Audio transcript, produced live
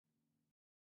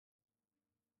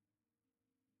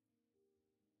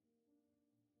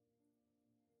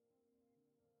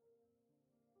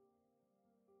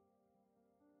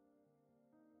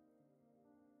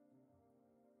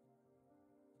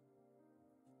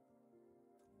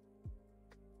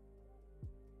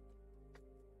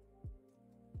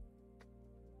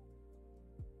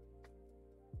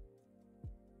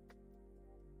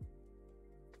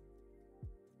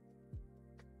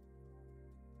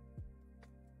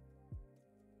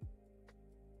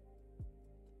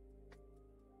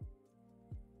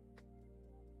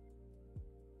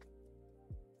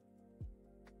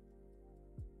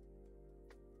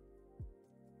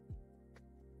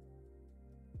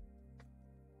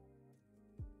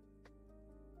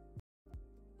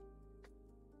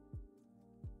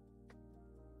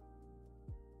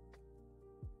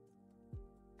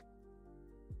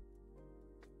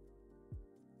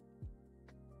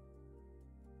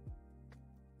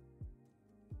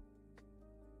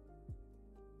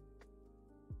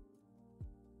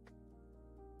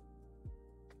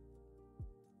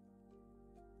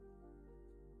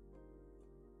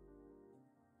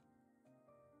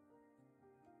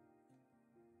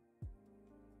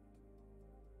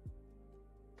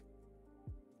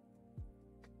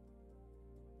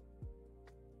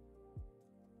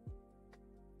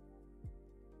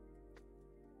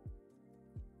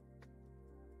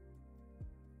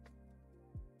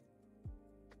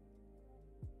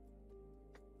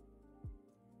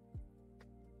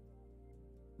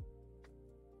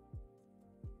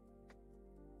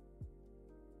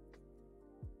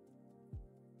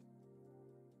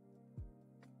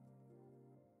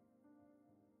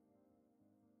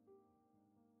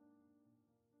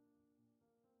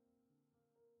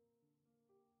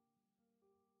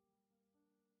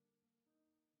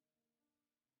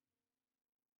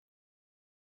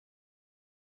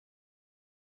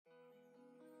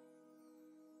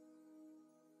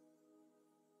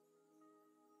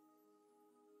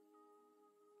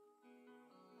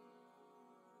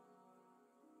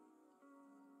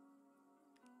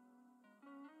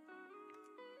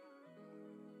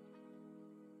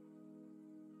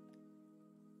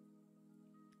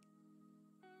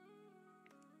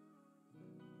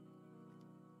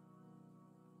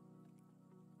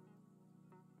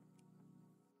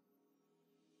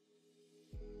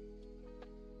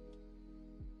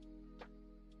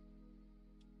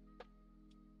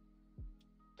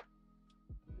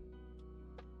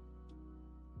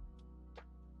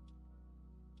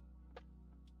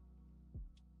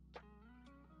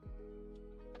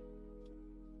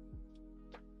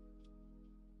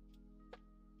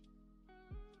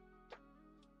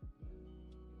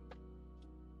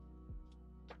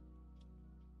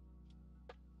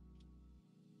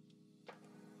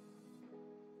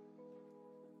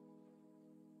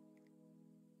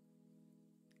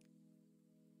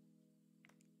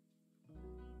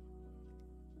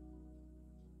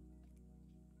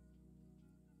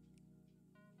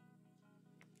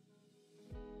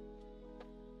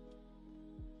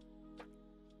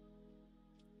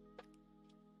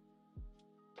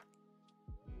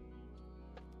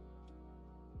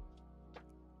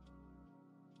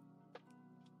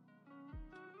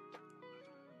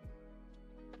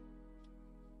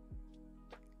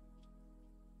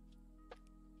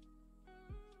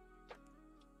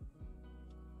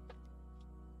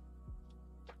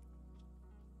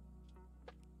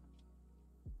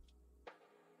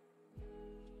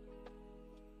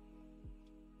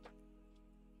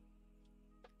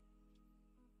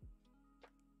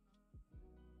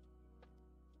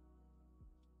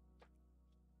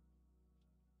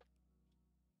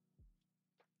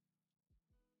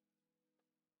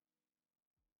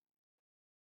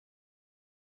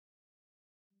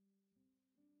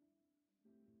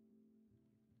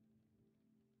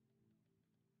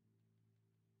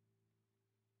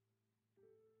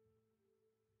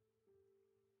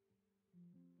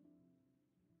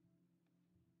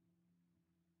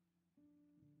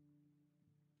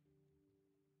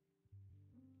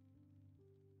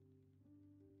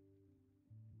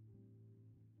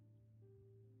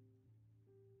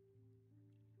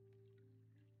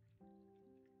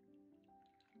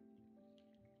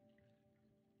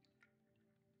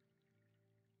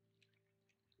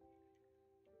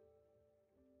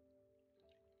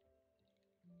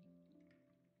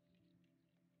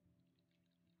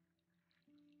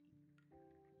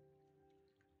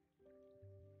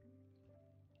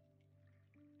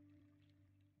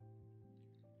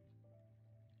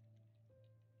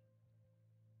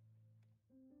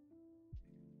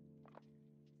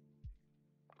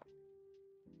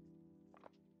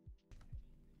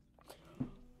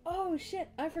Oh shit,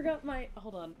 I forgot my...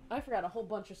 Hold on. I forgot a whole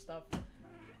bunch of stuff.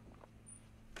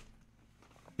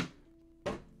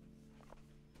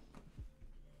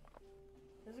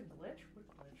 There's a glitch? What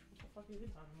glitch? What the fuck are you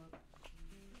talking about?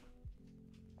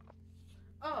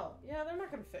 Oh, yeah, they're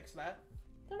not gonna fix that.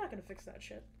 They're not gonna fix that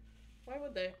shit. Why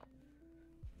would they?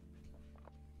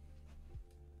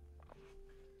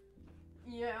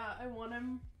 Yeah, I want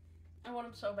him. I want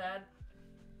him so bad.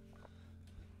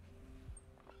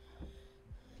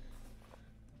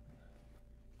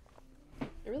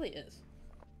 It really is.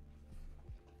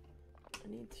 I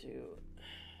need to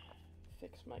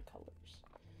fix my colors.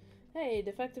 Hey,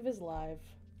 Defective is live.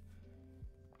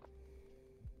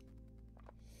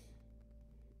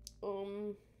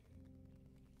 What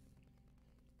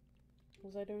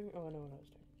was I doing? Oh, I know what I was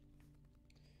doing.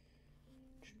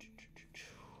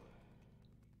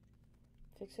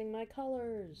 Fixing my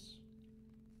colors.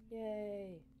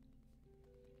 Yay.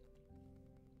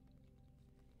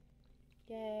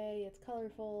 Yay, it's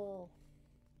colorful.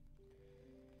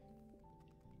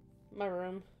 My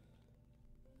room.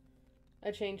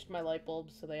 I changed my light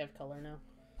bulbs so they have color now.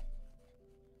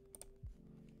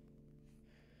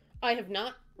 I have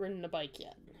not ridden a bike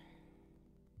yet.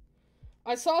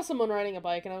 I saw someone riding a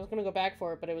bike and I was gonna go back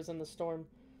for it, but it was in the storm.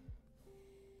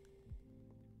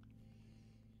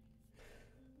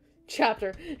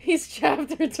 Chapter. He's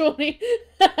chapter 20.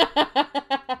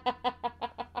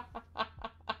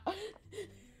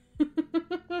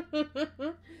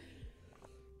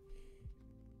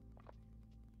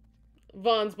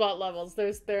 Vaughn's bought levels.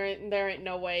 There ain't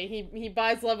no way. He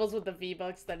buys levels with the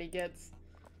V-Bucks that he gets.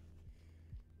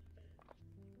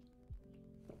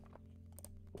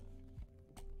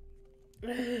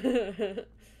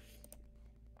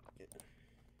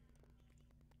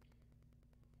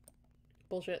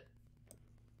 Bullshit.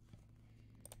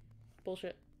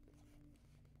 Bullshit.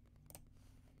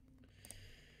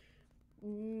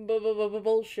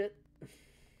 Bullshit.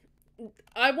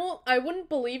 I wouldn't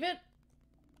believe it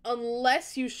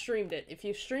unless you streamed it. If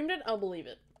you streamed it, I'll believe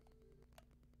it.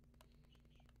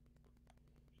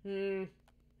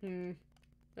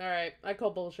 Alright, I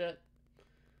call bullshit.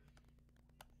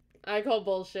 I call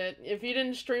bullshit. If you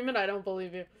didn't stream it, I don't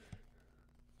believe you.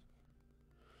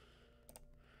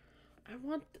 I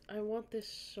want this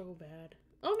so bad.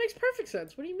 Oh, it makes perfect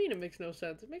sense. What do you mean it makes no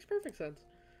sense? It makes perfect sense.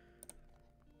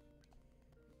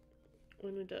 I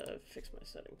need to fix my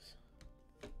settings.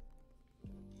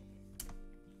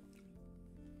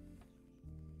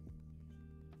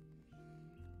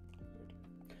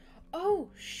 Oh,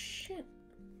 shit.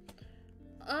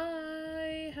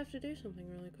 I have to do something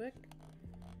really quick.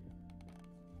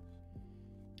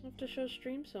 I have to show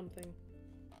stream something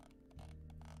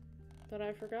that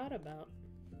I forgot about.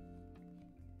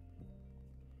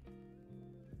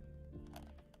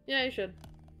 Yeah, you should.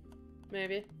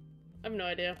 Maybe. I have no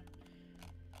idea.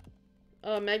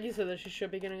 Maggie said that she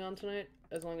should be getting on tonight,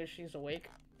 as long as she's awake.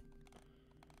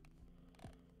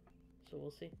 So we'll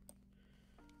see.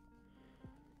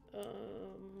 Oh,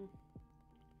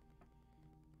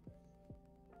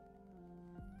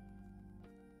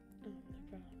 no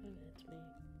problem, it's me.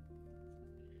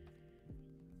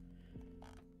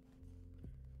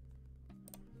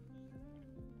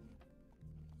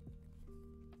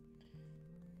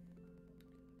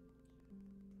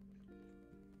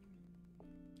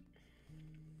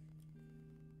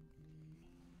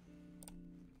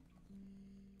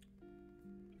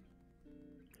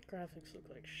 Graphics look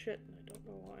like shit, and I don't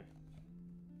know why.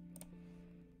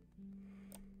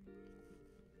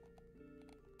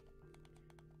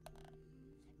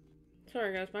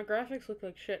 Sorry guys, my graphics look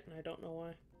like shit, and I don't know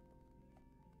why.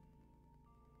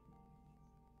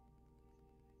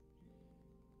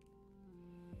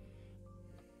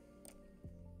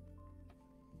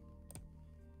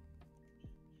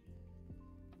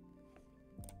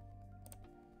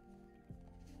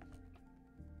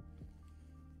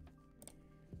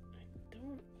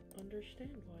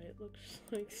 Understand why it looks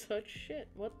like such shit.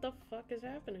 What the fuck is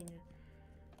happening here?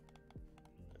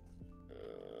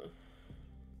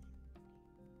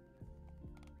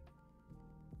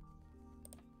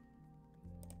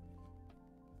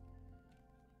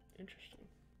 Interesting.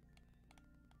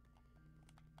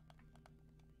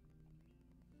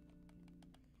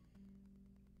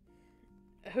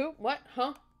 Who? What?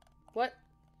 Huh? What?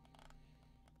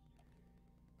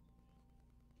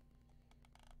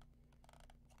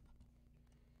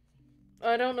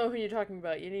 I don't know who you're talking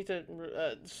about. You need to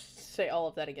say all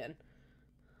of that again.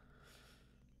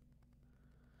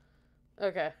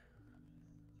 Okay.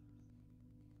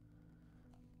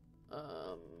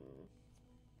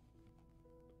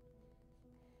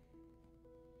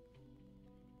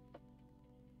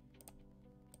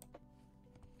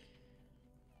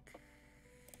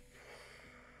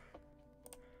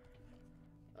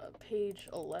 Page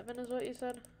 11 is what you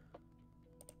said?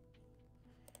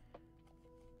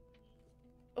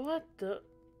 What the?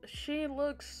 She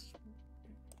looks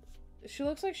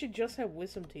like she just had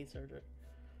wisdom teeth surgery.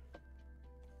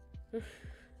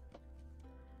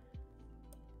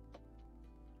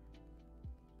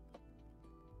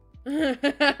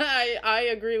 I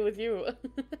agree with you.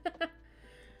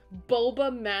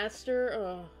 Boba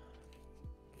Master,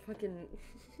 fucking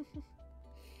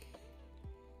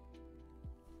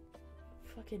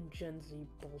fucking Gen Z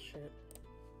bullshit.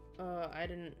 I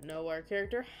didn't know our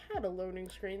character had a loading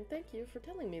screen. Thank you for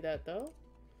telling me that, though.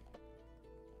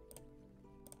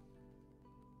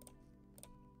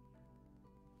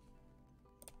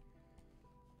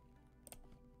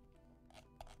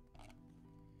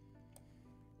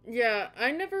 Yeah,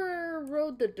 I never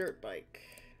rode the dirt bike.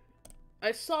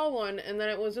 I saw one, and then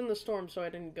it was in the storm, so I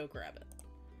didn't go grab it.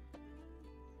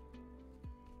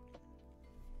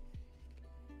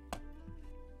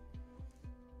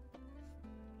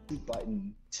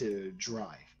 Button to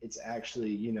drive. It's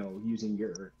actually, you know, using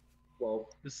your, well,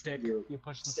 the stick. You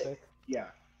push the stick.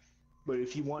 Yeah. But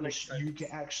if you want to, you can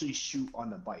actually shoot on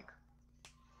the bike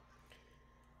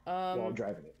while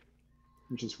driving it,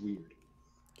 which is weird.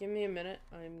 Give me a minute.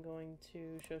 I'm going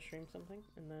to show stream something,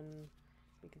 and then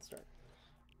we can start.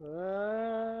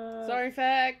 Sorry,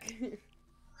 Fack.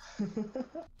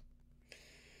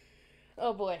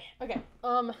 Oh boy. Okay.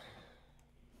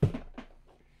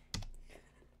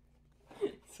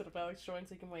 Instead of Alex joins,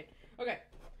 he can wait. Okay.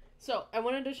 So I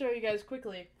wanted to show you guys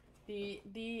quickly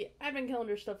the advent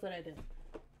calendar stuff that I did.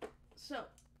 So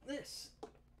this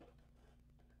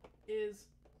is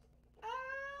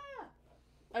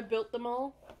I built them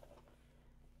all.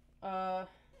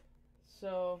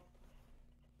 So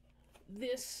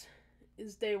this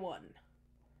is day 1.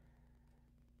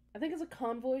 I think it's a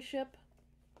convoy ship.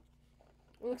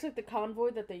 It looks like the convoy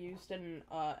that they used in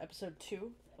episode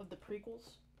 2 of the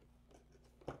prequels.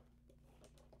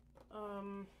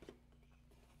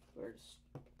 Where's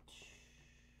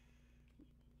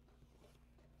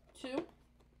 2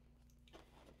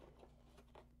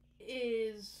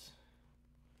 is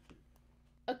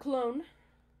a clone,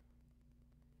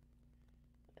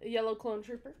 a yellow clone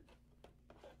trooper.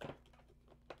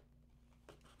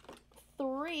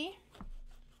 3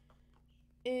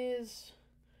 is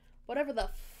whatever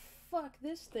the fuck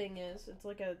this thing is. It's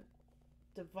like a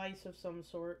device of some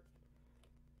sort.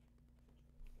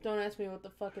 Don't ask me what the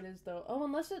fuck it is, though. Oh,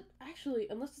 unless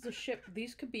it's a ship.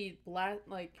 These could be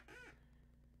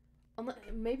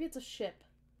maybe it's a ship.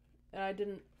 And I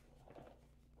didn't...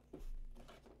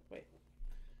 Wait.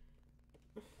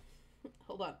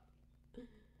 Hold on. It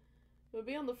would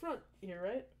be on the front here,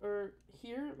 right? Or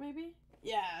here, maybe?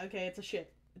 Yeah, okay, it's a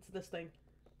ship. It's this thing.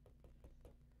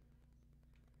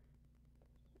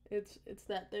 It's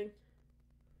that thing.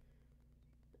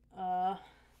 And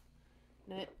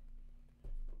it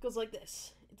goes like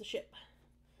this. It's a ship.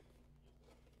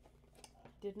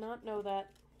 Did not know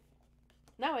that.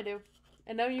 Now I do.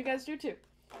 And now you guys do too.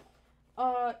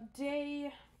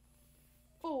 Day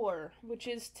 4, which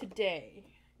is today.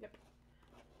 Yep.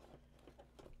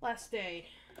 Last day,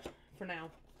 for now,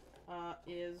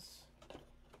 is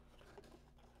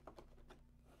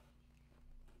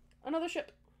another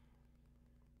ship.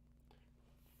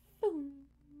 Boom.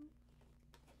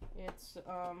 It's,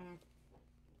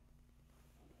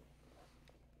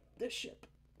 this ship.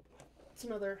 It's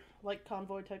another, like,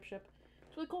 convoy type ship.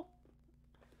 It's really cool.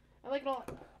 I like it a lot.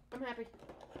 I'm happy.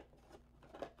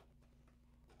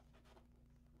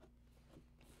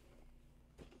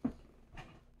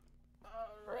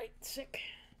 Alright, sick.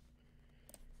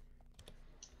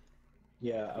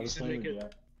 Yeah, I was wondering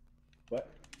that. What?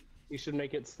 You should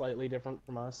make it slightly different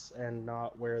from us and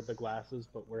not wear the glasses,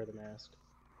 but wear the mask.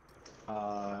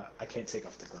 I can't take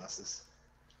off the glasses.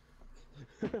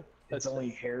 It's only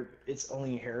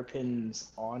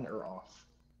hairpins on or off.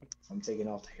 So I'm taking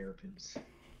off the hairpins.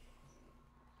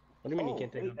 What do you mean you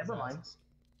can't take off the never mind. glasses?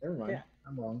 Never mind. Yeah.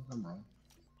 I'm wrong.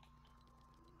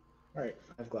 Alright,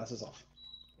 I have glasses off.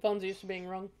 Phone's used to being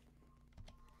wrong.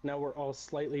 Now we're all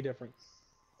slightly different.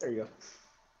 There you go.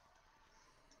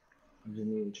 I just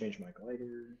need to change my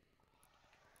glider.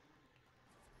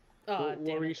 What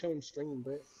were you showing stream,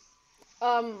 Britt?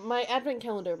 My advent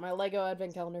calendar, my Lego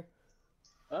advent calendar.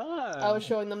 I was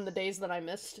showing them the days that I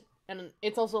missed, and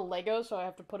it's also Lego, so I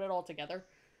have to put it all together.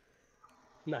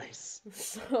 Nice.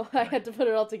 So I had to put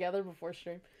it all together before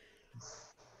stream.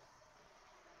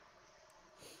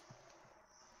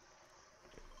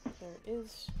 There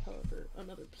is, however,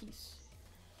 another piece.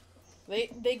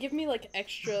 They give me like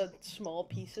extra small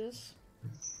pieces.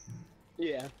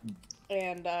 Yeah.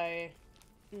 And I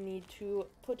need to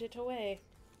put it away.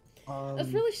 Um, That's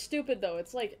really stupid, though.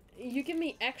 It's like, you give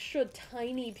me extra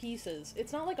tiny pieces.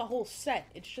 It's not like a whole set.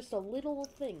 It's just a little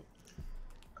thing.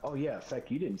 Oh yeah,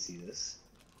 Feck, you didn't see this.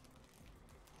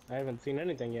 I haven't seen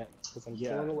anything yet because I'm Yeah,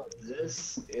 still in the loop.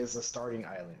 this is a starting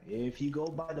island. If you go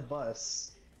by the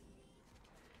bus,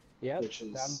 Yep, which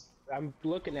is I'm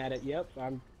looking at it. Yep,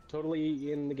 I'm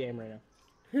totally in the game right now.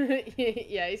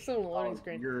 Yeah, he's still in the loading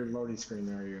screen. You're in loading screen,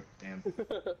 are you? Damn.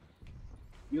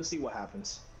 You'll see what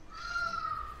happens.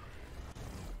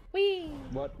 Whee!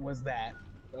 What was that?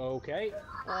 Okay.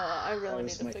 I really need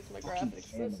It's to my fix my fucking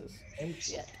graphics. camera. This is I'm so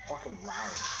shit. fucking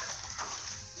loud.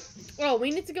 Oh,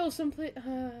 we need to go someplace.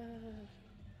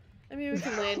 I mean, we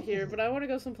can land here, but I want to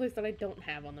go someplace that I don't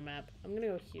have on the map. I'm gonna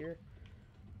go here.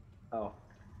 Oh.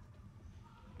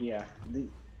 Yeah.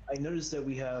 I noticed that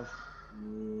we have.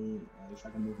 If I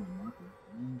can move my marker.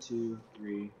 1, 2,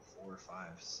 3, 4, 5,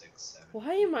 6, 7.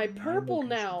 Why am I 9 purple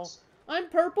now? locations. I'm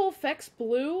purple. Feck's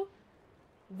blue.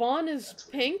 Vaughn is That's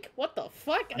weird. pink. What the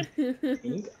fuck?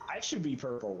 Pink? I should be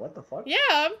purple. What the fuck? Yeah,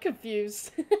 I'm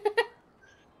confused.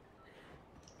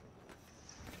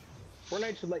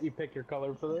 Fortnite should let you pick your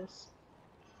color for this.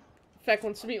 Feck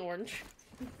wants to be orange.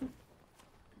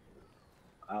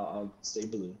 I'll stay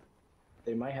blue.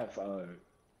 They might have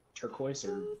turquoise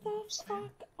or Who the cyan.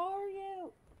 fuck are you?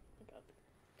 Oh my God.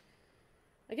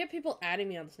 I get people adding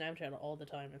me on Snapchat all the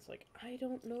time. It's like, I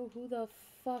don't know who the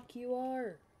fuck you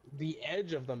are. The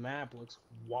edge of the map looks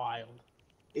wild.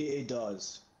 It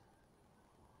does.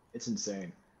 It's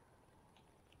insane.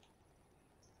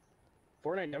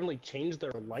 Fortnite definitely changed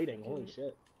their lighting. Holy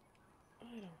shit. I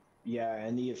don't. Yeah,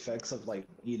 and the effects of like,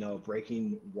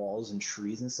 breaking walls and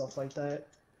trees and stuff like that.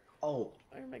 Oh,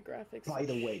 Why are my graphics? By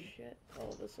the way, shit all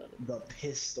of a sudden? the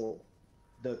pistol,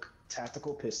 the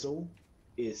tactical pistol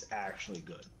is actually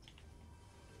good.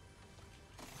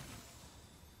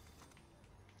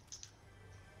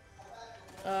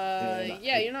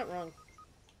 Yeah, you're not wrong.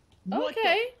 What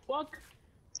Okay. the fuck?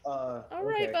 All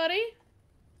right, okay. buddy.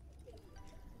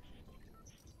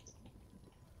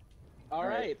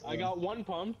 Alright, I got one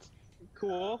pumped.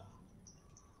 Cool.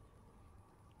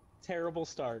 Terrible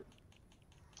start.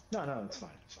 No, it's fine.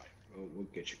 It's fine. We'll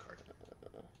get your card.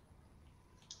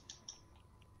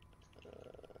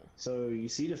 So you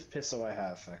see the pistol I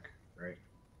have, Feck, right?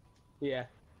 Yeah.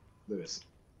 Lewis.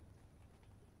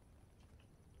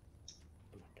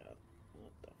 Oh my God.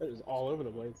 What the It was all over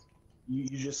the place. You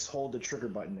just hold the trigger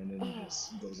button and then it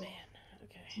just Oh, goes man. off.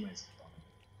 Okay. It's nice.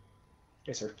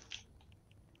 Yes, sir.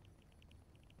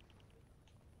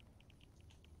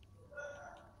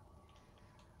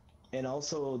 And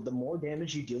also, the more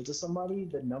damage you deal to somebody,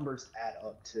 the numbers add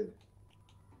up too.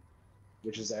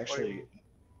 Which is actually...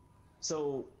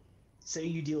 So, say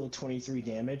you deal 23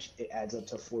 damage, it adds up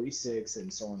to 46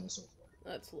 and so on and so forth.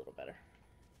 That's a little better.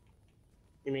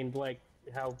 You mean, like,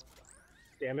 how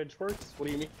damage works? What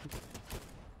do you mean?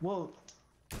 Well,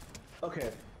 okay.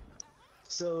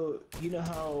 So, you know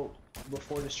how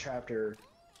before this chapter,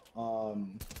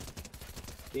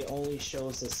 it only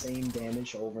shows the same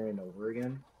damage over and over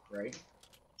again, right?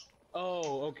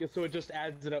 Oh, okay, so it just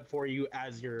adds it up for you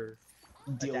as your...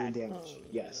 Dealing Attack. damage, Oh,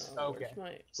 yes. no. Okay.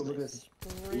 Where's my, So look my at this.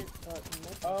 sprint button?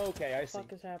 What the Okay, I see.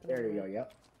 fuck is happening? There you go, here?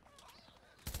 yep.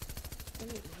 I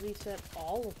need to reset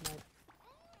all of my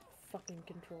fucking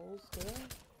controls, do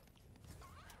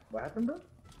What happened, bro?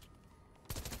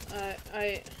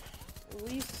 I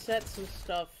reset some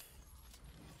stuff,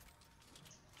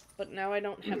 but now I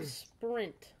don't have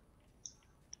sprint.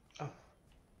 Oh.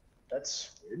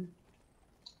 That's weird.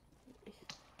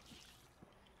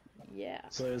 Yeah.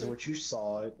 So as what you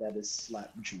saw, that is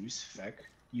slap juice, Feck.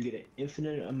 You get an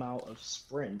infinite amount of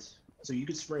sprint. So you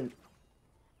could sprint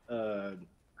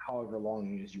however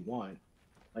long as you want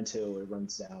until it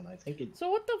runs down. I think it's So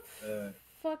what the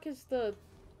fuck is the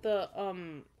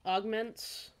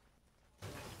augments?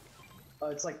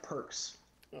 it's like perks.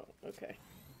 Oh, okay.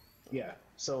 Yeah.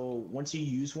 So once you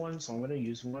use one, so I'm gonna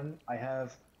use one. I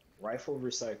have rifle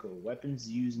recycle. Weapons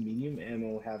use medium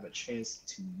ammo have a chance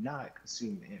to not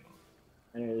consume ammo.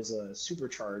 And there's a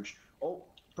supercharge. Oh,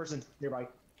 person nearby.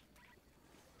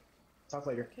 Talk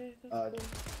later. Okay, that's Uh, cool.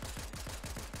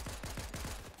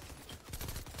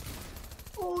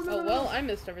 Oh no! Oh no, well, no. I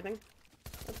missed everything.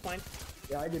 That's fine.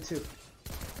 Yeah, I did too.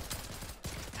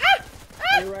 Ah!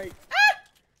 Ah! You're right.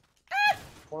 Ah!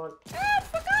 Come on. Ah!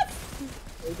 Fuck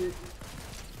off! I did.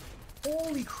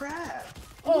 Holy crap!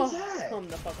 Oh, What was that? come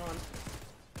the fuck on.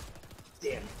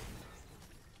 Damn.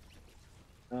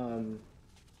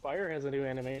 Fire has a new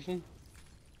animation.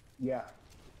 Yeah.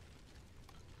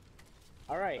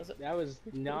 Alright, Was it- that was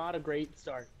not a great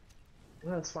start.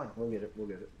 No, it's fine. We'll get it. We'll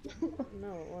get it.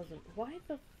 No, it wasn't. Why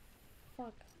the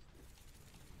fuck?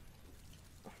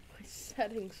 Oh, my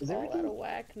settings Is fall out everything- of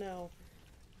whack now.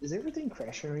 Is everything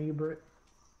crashing on you, Britt?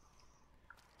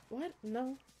 What?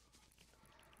 No.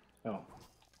 Oh.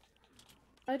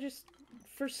 I just,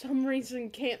 for some reason,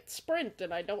 can't sprint,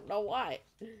 and I don't know why.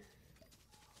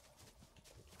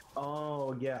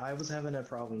 Oh, yeah, I was having that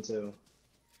problem too.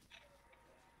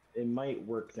 It might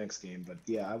work next game, but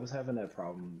yeah, I was having that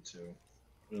problem too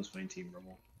when I was playing Team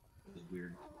Rumble. It was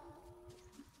weird.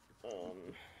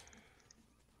 Fucking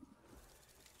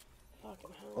I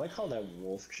hell. like how that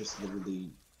wolf just literally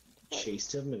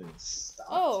chased him and it stopped.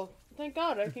 Oh, thank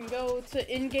God, I can go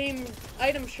to in-game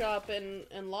item shop and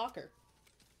locker.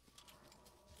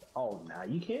 Oh, now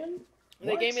you can?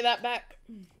 They gave me that back.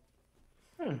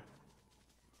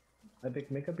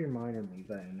 Epic, make up your mind and leave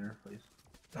that in there,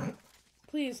 please.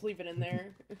 Please leave it in there.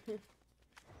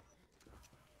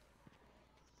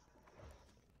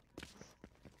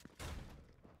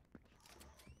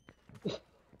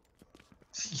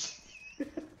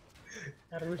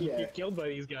 How do we Yeah. get killed by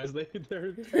these guys? They're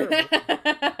terrible.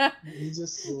 You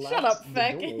just Shut up, slapped the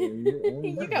Feck. door and you're in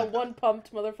You there. got one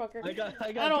pumped, motherfucker. I got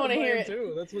I don't killed wanna by hear him it.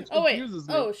 too. That's what Oh wait. confuses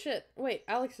me. Oh shit. Wait,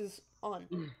 Alex is on.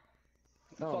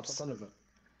 Oh, Fuck 'em. son of a...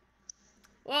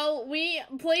 Well, we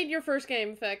played your first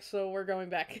game, Feck, so we're going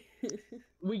back.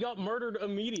 We got murdered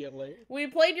immediately. We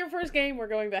played your first game, we're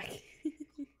going back.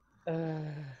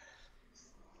 Damn.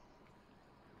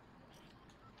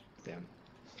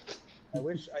 I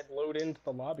wish I'd load into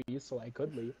the lobby so I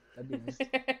could leave. That'd be nice.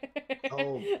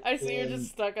 Oh, I see you're and-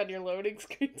 just stuck on your loading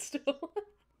screen still.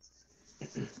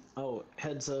 Oh,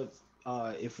 heads up,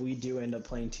 if we do end up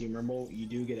playing Team Rumble, you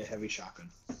do get a heavy shotgun.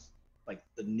 Like,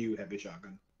 the new heavy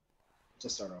shotgun. To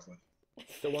start off with.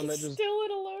 The one that just still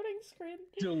in a loading screen.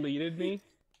 deleted me.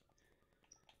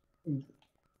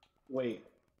 Wait,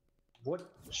 what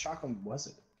shotgun was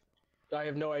it? I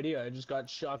have no idea. I just got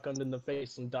shotgunned in the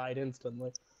face and died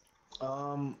instantly.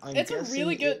 I'm It's a guessing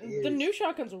really good. it The is- new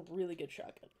shotgun's a really good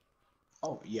shotgun.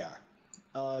 Oh, yeah.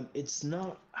 It's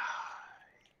not...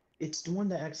 It's the one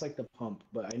that acts like the pump,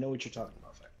 but I know what you're talking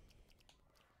about, Fact.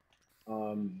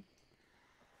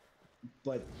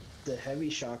 But the heavy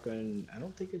shotgun, I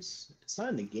don't think it's not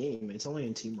in the game. It's only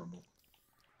in Team Rumble.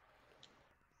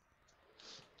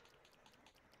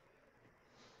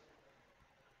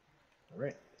 All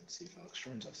right, let's see if Alex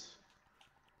joins us.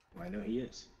 Well, I know he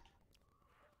is.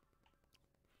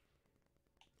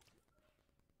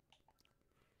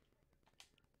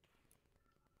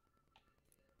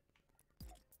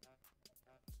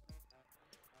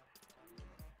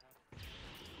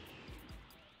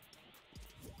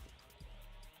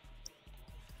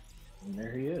 And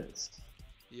there he is.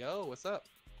 Yo, what's up?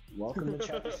 Welcome to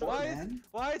Chapter 4, Why man.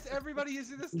 is everybody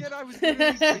using this skin? I was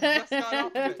literally I just got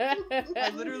off of it. I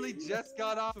literally just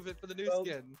got off of it for the new Well,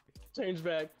 skin. Change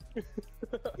back.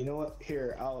 You know what?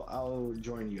 Here, I'll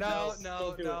join you. No, guys. no,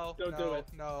 Don't do it. no, Don't do no, it.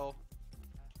 no.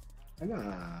 Come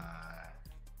on.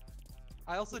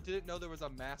 I also didn't know there was a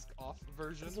mask off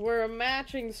version. 'Cause we're a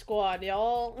matching squad,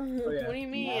 y'all. yeah. What do you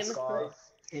mean? Mask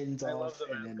off, pins I off, love the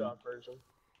and mask then, off version.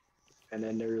 and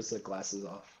then there's the glasses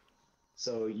off.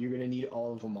 So you're gonna need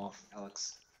all of them off,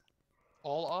 Alex.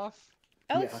 All off?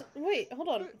 Alex, wait, hold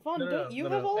on. Vaughn, No, no, don't no, you no,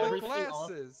 have no. all The of Everything off.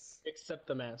 glasses. Except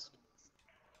the mask.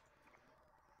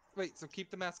 Wait, so keep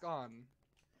the mask on.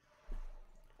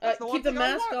 That's the one keep the thing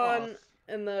I mask want on off.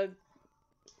 and the...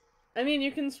 I mean,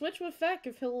 you can switch with Feck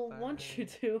if he'll want you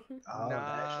to. Oh, that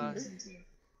actually Nah. makes sense,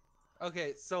 yeah.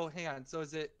 Okay, so hang on. So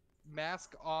is it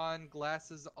mask on,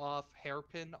 glasses off,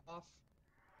 hairpin off?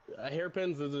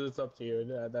 Hairpins, it's up to you.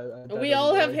 That We doesn't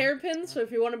all have really- hairpins, so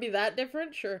if you want to be that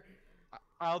different, sure.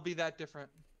 I'll be that different.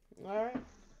 Alright.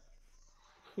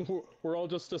 We're all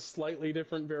just a slightly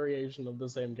different variation of the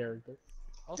same character.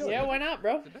 Also, Yeah, why not,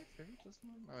 bro? Did I finish this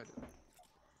one? Oh, I did.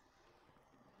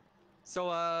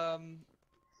 So,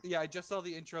 yeah, I just saw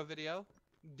the intro video.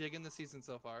 Digging the season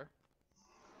so far.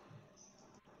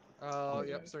 Oh, Oh,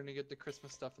 yep, yeah. starting to get the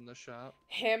Christmas stuff in the shop.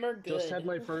 Hammer good. Just had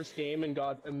my first game and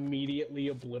got immediately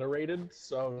obliterated,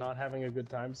 so not having a good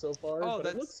time so far. Oh, but it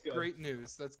that's looks good. great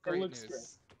news. That's great looks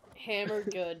news. Hammer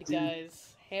good, Dude,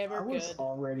 guys. Hammer I was good.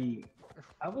 already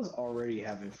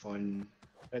having fun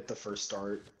at the first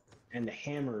start, and the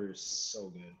hammer is so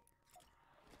good.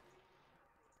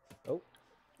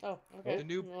 Oh, okay. The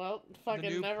new- well, The fucking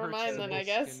new never mind then, I purchasable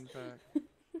guess.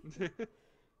 skin pack.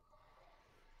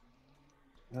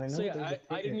 And I know So yeah, there's a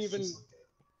I didn't pickaxe even- just like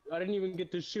that. I didn't even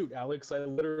get to shoot Alex. I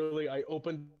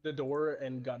opened the door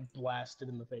and got blasted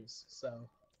in the face. So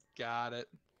Got it.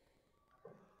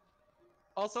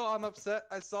 Also, I'm upset.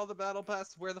 I saw the battle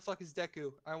pass. Where the fuck is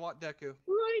Deku? I want Deku.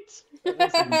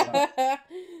 Right.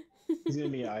 He's gonna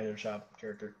be an item shop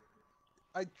character.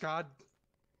 God.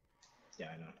 Yeah,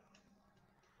 I know.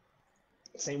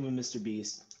 Same with Mr.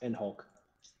 Beast and Hulk.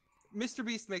 Mr.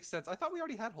 Beast makes sense. I thought we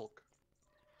already had Hulk.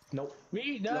 Nope.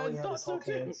 Me, We only had thought his so Hulk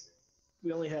too. hands.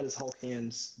 We only had his Hulk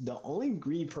hands. The only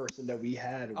green person that we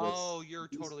had was. Oh, you're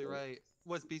Beast totally Boy. right.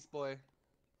 Was Beast Boy.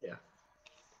 Yeah.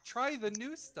 Try the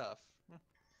new stuff.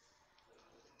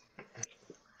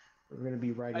 We're gonna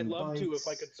be riding I'd love bikes. to if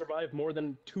I could survive more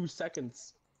than 2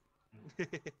 seconds.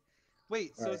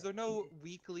 Wait, so Alright. is there no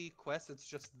weekly quest? It's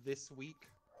just this week?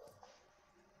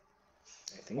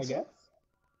 I think I so. guess.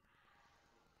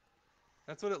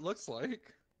 That's what it looks like.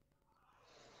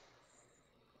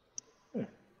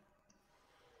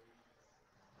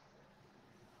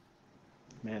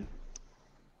 Man,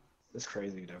 it's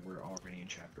crazy that we're already in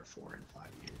chapter 4 in 5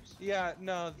 years. Yeah,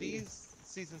 no, these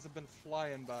seasons have been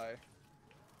flying by.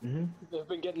 Mm-hmm. They've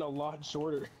been getting a lot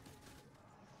shorter.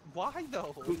 Why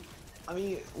though? I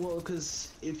mean, well,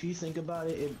 because if you think about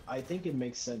it, I think it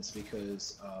makes sense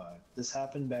because this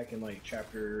happened back in like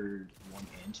chapter 1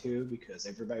 and 2 because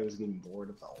everybody was getting bored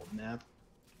of the old map,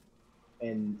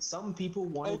 and some people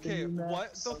wanted the Okay, new map.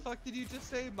 what the some- fuck did you just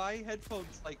say? My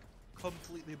headphones like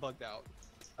completely bugged out.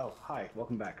 Oh, hi,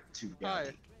 welcome back to Hi.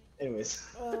 reality. Anyways,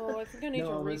 Oh, I think I need No,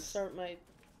 to I was- restart my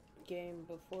game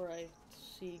before I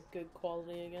see good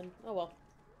quality again. Oh well.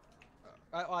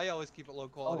 I always keep it low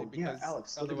quality Oh, yeah, because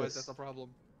Alex, look at otherwise this. that's a problem.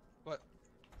 What?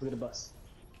 look at the bus.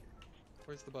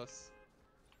 Where's the bus?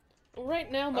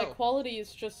 Right now, my Oh. quality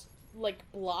is just like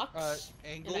blocks,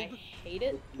 and Angled? I hate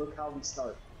it. Look how we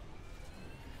start.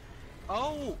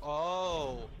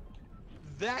 Oh,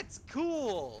 that's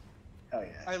cool. Hell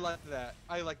yeah. I like that.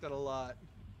 I like that a lot.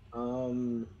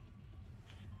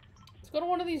 Let's go to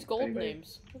one of these gold Anybody?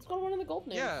 names. Let's go to one of the gold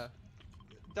names. Yeah,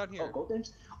 down Oh, here. gold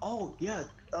names? Oh, yeah.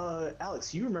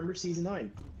 Alex, you remember season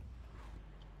 9?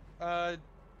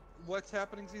 What's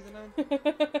happening season 9?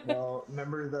 Well,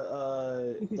 remember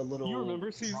the little. You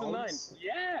remember season drones? 9?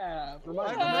 Yeah. I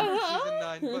Remind me. remember season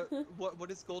 9, but what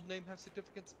does Gold Name have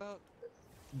significance about?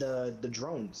 The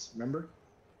drones, remember?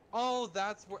 Oh,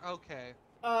 that's where. Okay,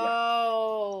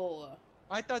 Oh.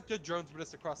 I thought the drones were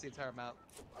just across the entire map.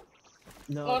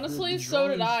 No. Honestly, the so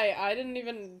did drones- I. I didn't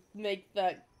even make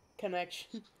that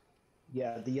connection.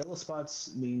 Yeah, the yellow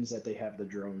spots means that they have the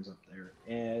drones up there.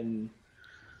 And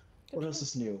what else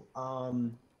is new?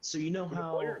 So you know The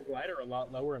how? player and glider a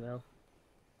lot lower now.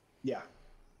 Yeah.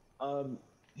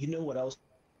 You know what else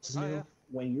is Oh, new? yeah.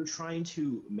 When you're trying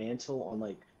to mantle on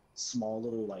like small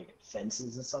little like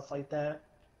fences and stuff like that,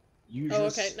 you Oh,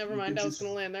 just okay, never you mind. can I was just-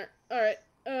 gonna land there. Alright.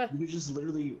 You can just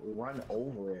literally run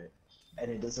over it, and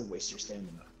it doesn't waste your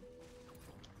stamina.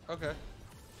 Okay.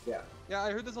 Yeah. Yeah,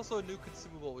 I heard there's also a new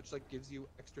consumable which like gives you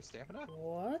extra stamina.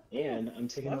 What? And I'm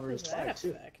taking What over his was that flag too.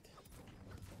 effect?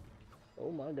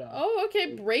 Oh my god. Oh,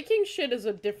 okay. Breaking shit is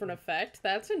a different effect.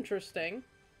 That's interesting.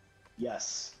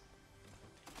 Yes.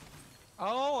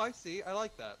 Oh, I see. I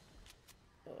like that.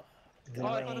 Ugh, Does Oh, I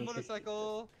anybody found a wanna take-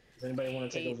 motorcycle. Does anybody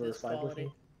want to take hate over this flag with quality.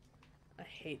 me? I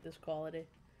hate this quality.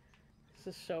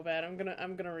 This is so bad. I'm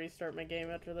gonna restart my game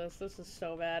after this. This is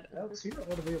so bad. Alex, you're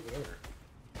all the way over there.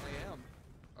 I am.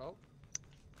 Oh.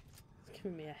 It's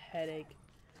giving me a headache.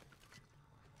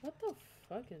 What the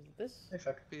fuck is this? Hey,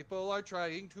 fuck. People are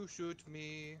trying to shoot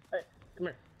me. Come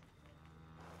here.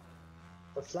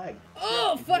 The flag.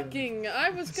 Oh Yeah. fucking! I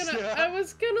was gonna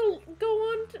go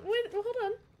on. Wait, hold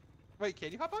on. Wait,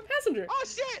 can you hop on? Passenger. Oh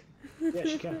shit! Yeah,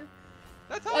 she can.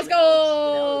 That's how Let's I-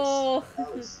 go.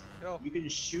 Alex, Yo. you can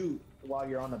shoot while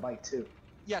you're on the bike too.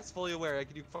 Yes, fully aware. I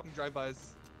can do fucking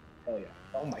drive-bys. Hell yeah.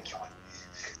 Oh my god.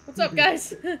 What's up,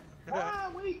 guys?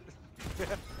 Ah, wait.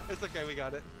 It's okay, we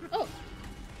got it. Oh,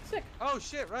 sick. Oh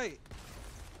shit, right.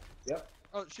 Yep.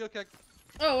 Oh, shield kick.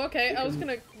 Oh, okay. I was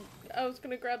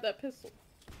gonna grab that pistol.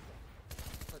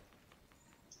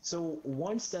 So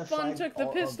once that Fun flag took the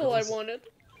all pistol I goes- wanted.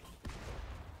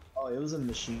 Oh, it was a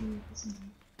machine.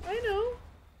 I know.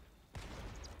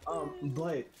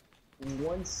 But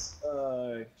once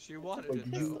She wanted wait,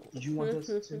 it did though. you want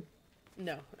this too?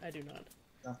 No, I do not.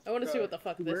 No. I want to see what the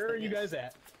fuck this Where are thing you is. guys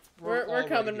at? We're already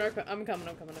coming. here. I'm coming.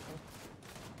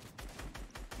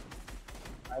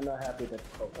 I'm not happy that.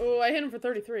 Oh, Oh, I hit him for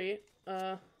 33.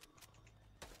 and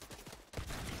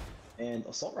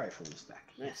assault rifle is back.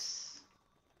 Yes.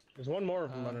 There's one more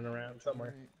of them running around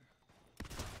somewhere.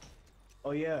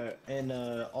 Oh yeah, and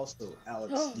also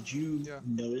Alex, did you Yeah.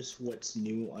 notice what's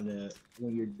new on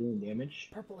when you're doing damage?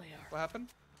 Purple AR. What happened?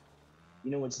 You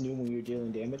know what's new when you're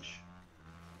dealing damage?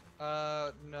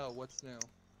 No, what's new?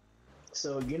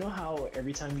 So you know how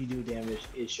every time you do damage,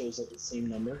 it shows up the same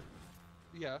number.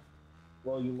 Yeah.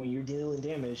 Well, when you're dealing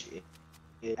damage,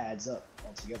 it adds up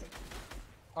altogether.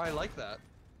 Oh, I like that.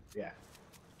 Yeah.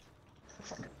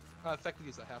 Effective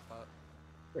use a half pot.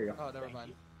 There you go. Oh, never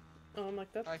mind. Oh, I'm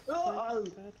like, that's I- Oh,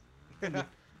 bad.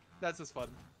 That's just fun.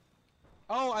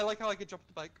 Oh, I like how I can jump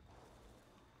the bike.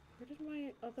 Where did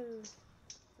my other...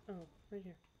 Oh, right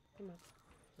here. Come on.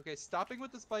 Okay, stopping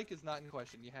with this bike is not in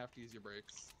question. You have to use your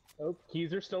brakes. Oh,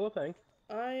 keys are still a thing.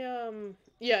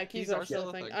 Yeah, Keys keys are are still still a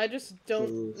a thing. thing. I just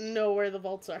don't Keys. know where the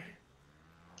vaults are.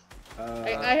 I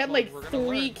Uh, had well, like we're gonna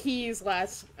 3 learn. keys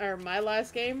my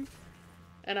last game,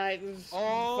 and I was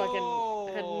Oh.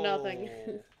 fucking had nothing.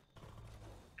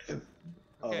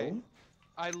 Okay. Oh.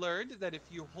 I learned that if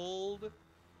you hold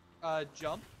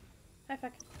jump, Hi,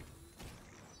 fuck.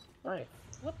 Nice.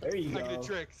 What the? There you I go. can do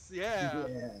tricks. Yeah.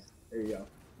 There you go.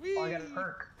 Whee! Oh, I got a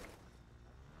perk.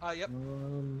 Yep.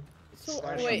 So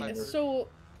Slash on wait, my bird.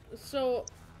 so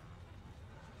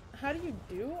how do you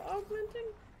do augmenting?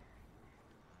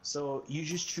 So you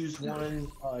just choose one.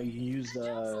 You can use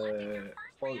the.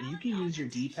 Well, you can use your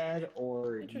D-pad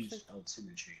or Interesting. use L2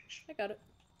 to change. I got it.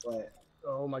 But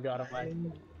Oh my god, I'm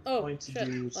lagging. Oh going to shit!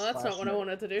 do Well, that's not slash what I mode.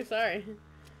 wanted to do. Sorry.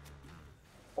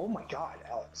 Oh my God,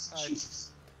 Alex! Alright.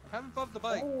 Jesus. Haven't bumped the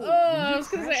bike. Oh, I when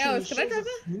was you gonna say, crash it, Alex, it can I shows drive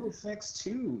us new effects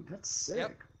too. That's sick.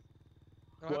 Yep.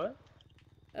 What?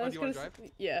 I was do you wanna gonna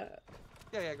drive? Yeah,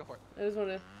 Yeah, go for it. I just want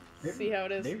to see how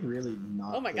it is. They really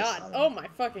not. Oh my this god! out. Oh my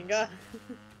fucking god!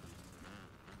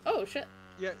 Oh shit!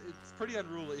 Yeah, it's pretty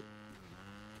unruly.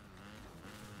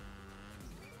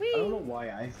 Whee! I don't know why.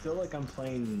 I feel like I'm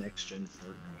playing next gen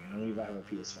Fortnite. I don't even have a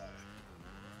PS5.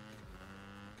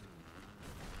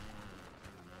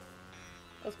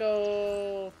 Let's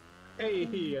go.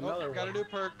 Hey, another Oh, got a one. new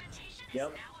perk.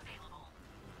 Yep.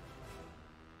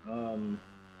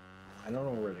 I don't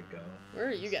know where to go. Where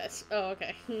are you guys? Oh,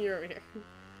 okay. You're over here.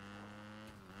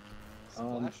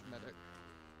 Splash medic.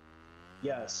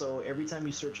 Yeah. So every time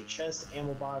you search a chest,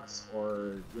 ammo box,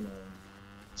 or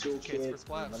Chance for toolkit,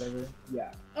 splash. whatever.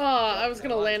 Yeah. Oh, I was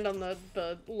gonna Yeah. land on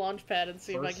the launch pad and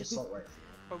see if I First can. assault rifle.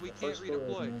 But we The can't first floor is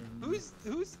redeploy. mine.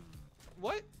 Who's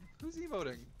what? Who's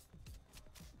emoting?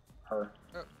 Her.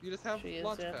 Oh, you just have She is,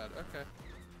 launch yeah. pad. Okay.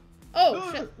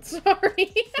 Oh shit!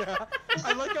 Sorry.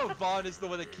 I like how Vaughn is the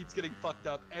one that keeps getting fucked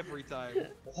up every time.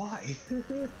 Why?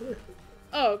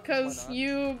 Oh, Why cause not?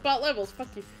 you bought levels. Fuck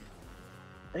you.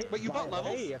 Wait, you bought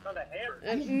levels? Hey, I found a hammer.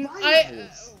 And buy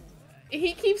levels.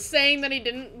 he keeps saying that he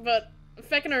didn't, but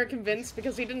Feck and I are convinced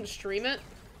because he didn't stream it,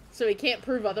 so he can't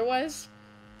prove otherwise.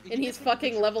 He And did he's take a fucking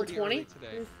picture level pretty 20? early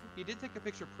today. He did take a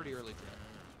picture pretty early today.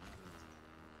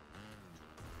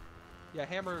 Yeah,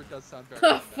 hammer does sound very.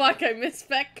 Oh good. fuck! I missed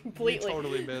Feck You completely.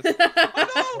 totally missed.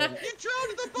 Oh no! You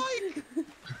drowned the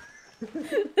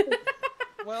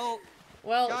bike! Well,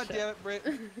 Well, god shit. damn it, Britt.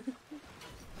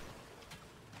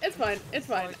 It's fine. It's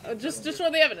fine. Sorry. Just show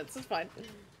the evidence. It's fine.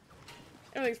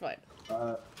 Everything's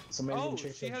fine. Somebody Oh, can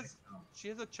check she something. has she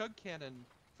has a chug cannon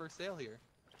for sale here.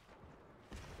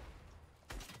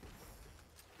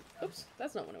 Oops,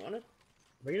 that's not what I wanted.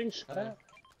 We're getting shot Uh, at.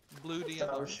 Blue I was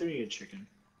DMR. shooting a chicken.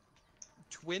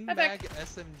 Twin Hi, mag Beck.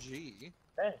 SMG.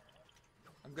 Hey,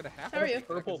 I'm gonna have How to are you? take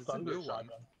that 'cause purple it's a thunder new one.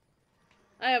 shotgun.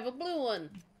 I have a blue one.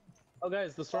 Oh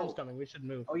guys, the storm's Oh. coming. We should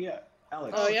move. Oh yeah,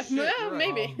 Alex. Oh, Oh, yeah, shit, you're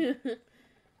right. maybe.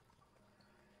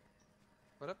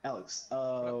 What up? Alex,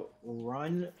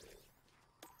 run.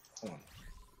 Hold on.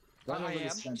 Run I over am.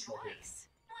 this fence right here. Let's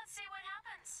see what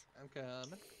happens. I'm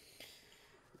coming.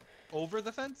 Over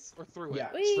the fence or through Yeah.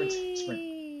 it? Sprint.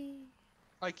 Whee!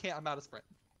 I can't. I'm out of sprint.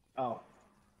 Oh,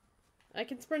 I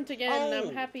can sprint again. Oh,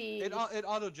 I'm happy. It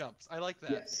auto jumps. I like that.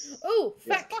 yes. Oh,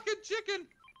 Yeah. Feck! Fucking chicken.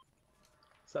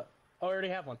 So, oh, I already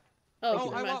have one. Oh, Oh,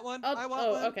 never I mind. want one. Oh, I want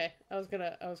oh, one. okay. I was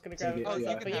gonna grab it. it. Oh, you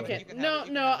but can you have it, can't. you can have No, it,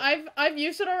 you no. can have I've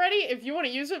used it already. If you want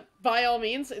to use it, by all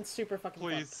means, it's super fucking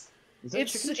fun. Please. Is that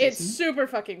It's chicken it's chasing? super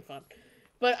fucking fun.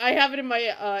 But I have it in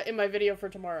my video for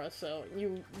tomorrow, so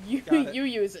you Got it. you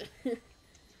use it.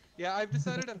 Yeah, I've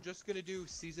decided I'm just gonna do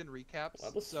season recaps.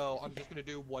 Levels. So I'm just gonna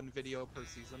do one video per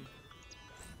season.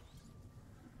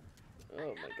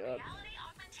 Oh my god.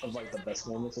 Of like the best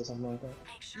moments or something like that.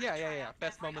 Yeah.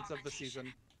 Best moments of the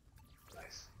season.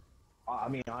 Nice. I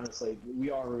mean, honestly, we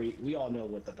all know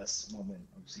what the best moment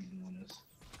of season 1 is.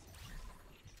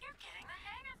 You're getting the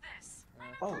hang of this.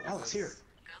 Oh, Alex, here.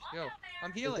 Good luck Yo, out there.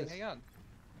 I'm healing. this? Hang on.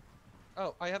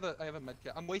 Oh, I have a med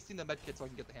kit. I'm wasting the med kit so I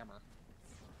can get the hammer.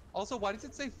 Also, why does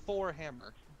it say 4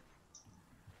 hammer?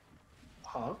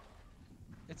 Huh?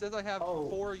 It says I have Oh,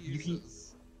 4 you can- uses.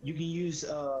 You can use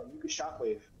you can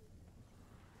shockwave.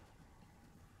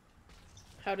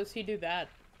 How does he do that?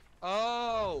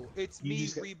 Oh, it's You me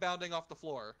just got- rebounding off the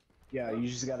floor. Yeah, you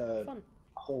just gotta Fun.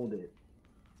 hold it.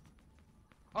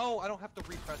 Oh, I don't have to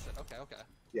repress it. Okay, okay.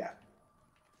 Yeah.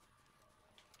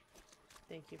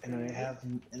 Thank you. For And I your- have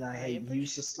I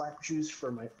used the slap juice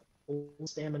for my full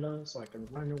stamina, so I can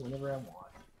run whenever I want.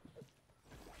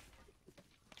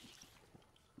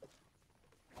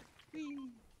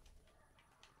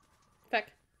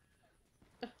 Feck.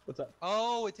 What's up?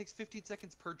 Oh, it takes 15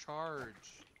 seconds per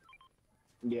charge.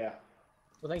 Yeah.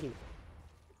 Well, thank you.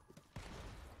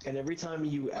 And every time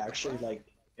you actually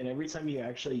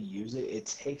use it, it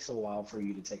takes a while for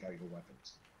you to take out your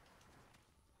weapons,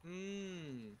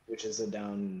 Mmm. which is a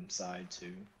downside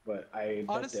too. But I bet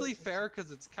Honestly, that- fair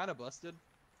because it's kind of busted.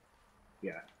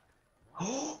 Yeah.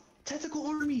 Oh, tactical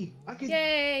army! I could.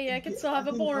 Yay! I can still have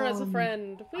a boar as a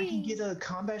friend. I can Whee! get a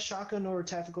combat shotgun or a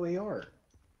tactical AR.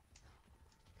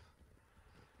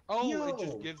 Oh, it Yo.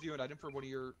 just gives you an item for one of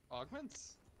your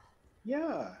augments?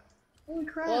 Yeah. Holy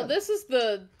crap! Well, this is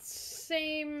the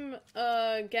same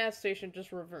gas station,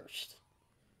 just reversed.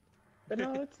 But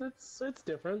no, it's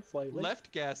different slightly. Left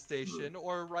gas station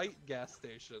or right gas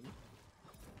station?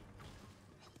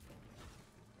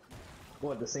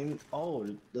 What, the same? Oh,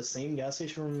 the same gas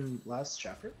station from last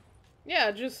chapter?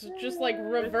 Yeah, just like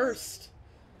reversed.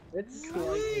 It's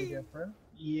slightly different.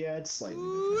 Yeah, it's slightly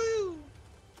different. Woo!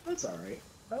 That's alright.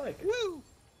 I like it. Woo!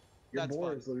 Your That's boar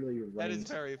fun. is literally That is running.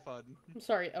 very fun. I'm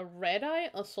sorry, a red-eye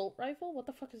assault rifle? What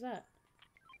the fuck is that?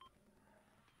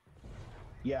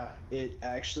 Yeah, it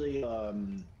actually it What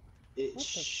the-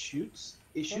 shoots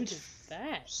What shoots is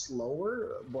that?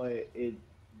 slower, but it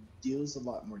deals a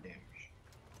lot more damage.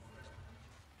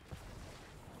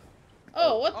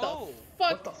 Oh, what Oh, the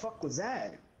fuck? What the fuck was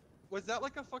that? Was that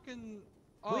like a fucking...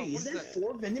 Oh, Wait, what is that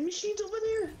 4 vending machines over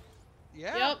there?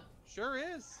 Yeah, Yep. sure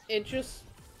is. It just...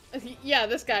 Yeah,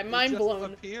 this guy, It mind just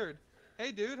blown. appeared.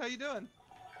 Hey, dude, how you doing?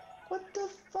 What the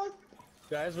fuck?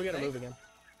 Guys, we gotta Hey. move again.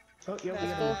 Oh, yeah, That's we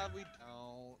cool. Nah, we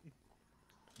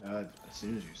don't. as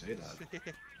soon as you say that.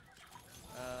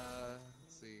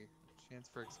 Let's see. Chance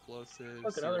for explosives,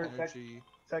 Look, zero another- energy. In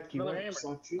fact, you Another want hammer.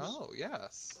 slap juice? Oh,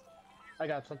 yes. I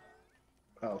got some.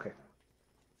 Oh, okay.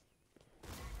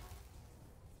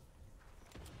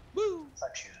 Woo!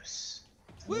 Slap juice.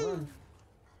 Woo!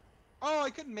 Oh, I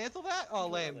couldn't mantle that? Oh,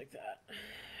 lame. Like that.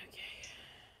 Okay.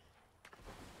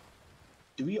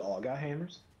 Do we all got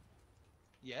hammers?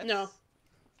 Yes? No.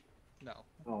 No.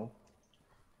 Oh.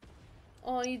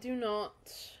 I do not.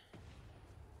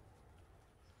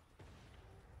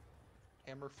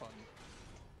 Hammer fun.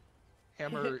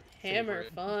 Hammer. Hammer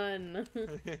favorite. fun.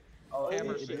 Oh,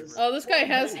 Hammer it is. favorite. Oh, this guy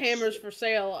has Oh, hammers shit. for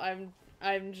sale.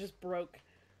 I'm just broke.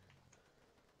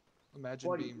 Imagine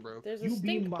Buddy, being broke. There's a You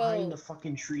being stink behind bow. the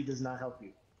fucking tree does not help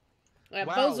you. Yeah,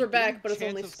 Wow, bows are back, getting but it's chance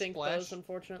only of stink splash- bows,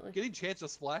 unfortunately. Getting chance to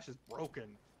splash is broken.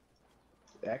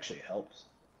 It actually helps.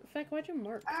 In fact, why'd you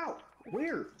mark? Ow!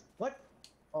 Where? What?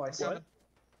 Oh, I saw it.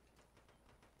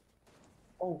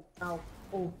 Oh, ow.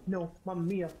 Oh, no. Mamma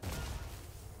mia.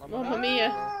 Mamma mia.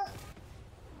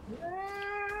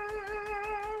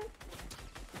 Ah!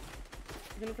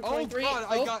 Gonna for Oh, 23. God,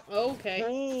 I Oh, got- okay.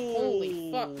 Oh.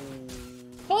 Holy fuck.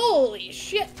 Holy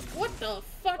shit! What the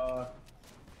fuck?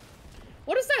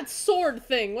 What is that sword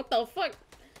thing? What the fuck?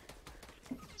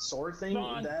 Sword thing?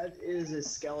 Gone. That is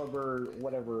Excalibur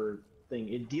whatever thing.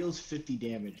 It deals 50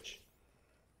 damage. shit.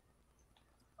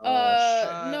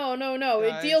 No. It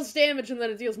guys. deals damage and then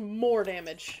it deals more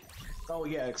damage. Oh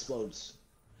yeah, it explodes.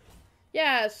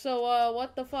 Yeah, so,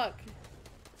 what the fuck?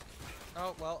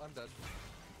 Oh, well, I'm dead.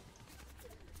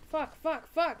 Fuck.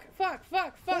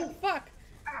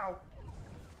 Ow!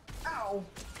 Ow!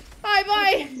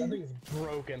 Bye. That thing's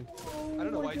broken. I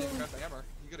don't know why you didn't grab the hammer.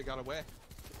 You could have got away.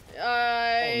 I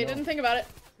Oh, no. didn't think about it.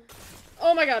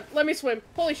 Oh my god, let me swim.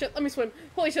 Holy shit, let me swim.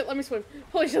 Holy shit, let me swim.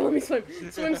 Holy shit, let me swim.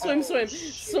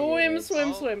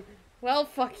 Swim. Swim. Well,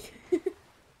 fuck.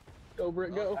 Go,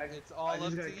 Britt, go. It's all I up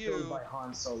just got to killed you. by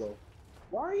Han Solo.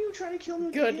 Why are you trying to kill me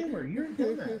with Good. the hammer? You're a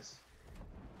dumbass.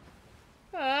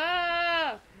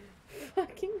 Ah!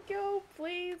 Fucking go,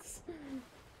 please.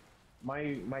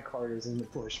 My card is in the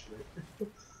bush, but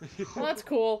Well, that's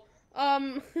cool.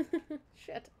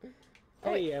 Shit.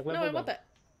 Oh, wait. Hey, No, I leveled want up. that.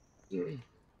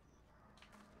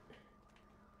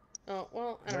 Oh,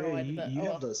 well, I don't know why I Hey, did that. you Oh,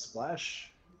 have well. the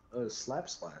splash, slap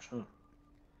splash, huh?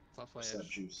 Fluff my Slap edge.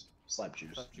 juice. Slap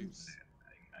juice. Slap juice.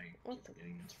 I What keep the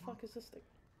forgetting it's wrong. fuck is this thing?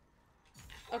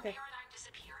 Before Okay. Paradigm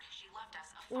disappeared, she left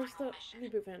us a Where's final the mission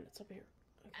reboot van? It's up here.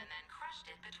 and then crushed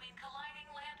it between colliding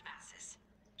land masses.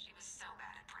 She was so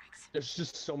bad at pranks. There's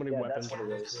just so many Yeah, weapons. that's what it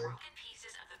Gathered is. the broken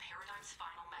pieces of the Paradigm's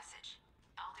final message.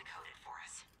 I'll decode it for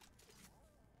us.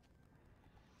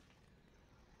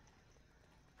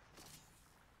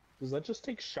 Does that just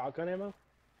take shotgun ammo?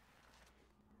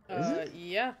 Is it?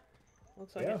 Yeah.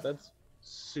 Looks like Yeah. it. That's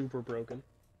super broken.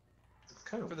 It's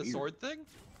kind of For the weird. sword thing?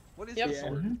 What is Yep. the Yeah.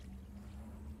 sword?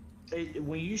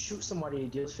 When you shoot somebody,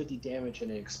 it deals 50 damage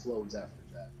and it explodes after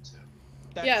that too.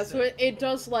 That's Yeah, so sick. it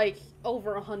does like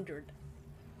over 100.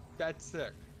 That's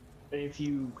sick. And if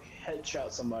you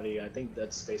headshot somebody, I think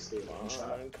that's basically a one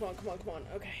shot. Come on, come on, come on.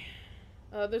 Okay.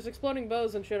 There's exploding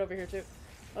bows and shit over here too.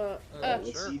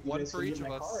 Let's Sure, see if you one guys for can get each of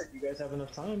my us. card. You guys have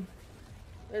enough time.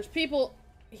 There's people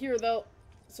here though,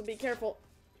 so be careful.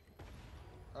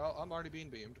 Oh, I'm already being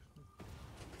beamed.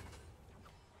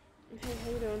 Hey,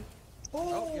 how you doing?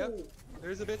 Oh, yep.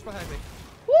 There's a bitch behind me.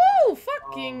 Woo!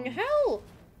 Fucking hell!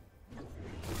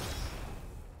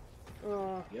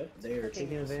 Yep, they are Fucking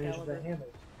taking advantage of the Excalibur. hammer.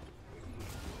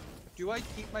 Do I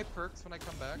keep my perks when I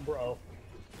come back? Bro.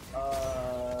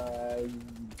 I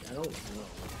don't know.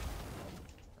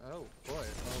 Oh boy. Well,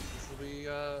 this will be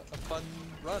a fun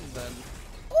run then.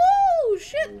 Oh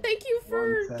shit! Thank you for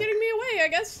One sec. getting me away, I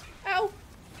guess. Ow!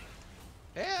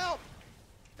 Help!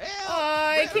 Help!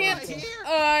 I Where am can't. here?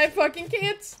 I fucking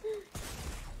can't.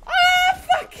 Ah,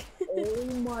 fuck! Oh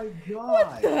my What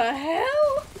god! the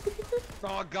hell?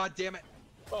 Oh god damn it!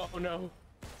 Oh no.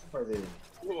 Are they-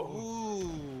 Ooh.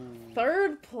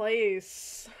 Third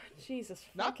place. Jesus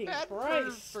Not fucking bad for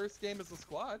Christ. first game as a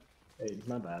squad. Hey,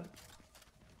 not bad.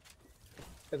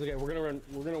 It's okay. We're gonna run.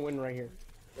 We're gonna win right here.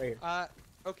 Right here.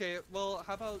 Okay. Well,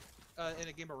 how about in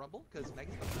a game of Rumble? Because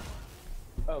Maggie's got that.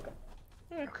 Oh, okay.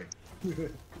 Okay.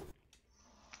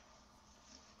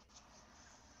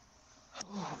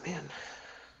 Oh man.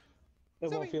 It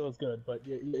So won't feel as good, but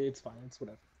it's fine. It's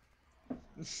whatever.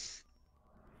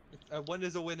 A win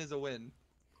is a win is a win.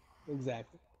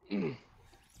 Exactly.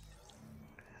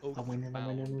 Oh, A win and a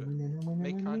win and a found. win and a win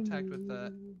Make and a contact win.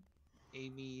 with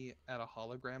Amy at a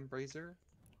hologram brazier.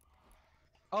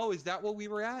 Oh, is that what we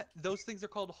were at? Those things are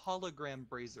called hologram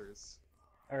brazers.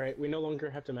 All right. We no longer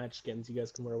have to match skins. You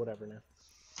guys can wear whatever now.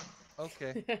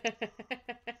 Okay.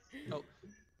 Oh,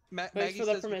 Thanks Maggie for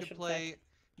the says we permission, could play.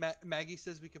 Maggie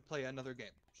says we could play another game.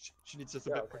 She needs just a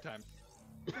Yeah, bit okay.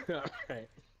 more time. All right.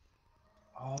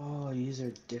 Oh, these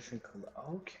are different color.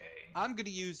 Okay. I'm gonna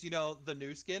use, the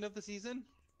new skin of the season.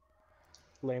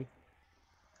 Lame.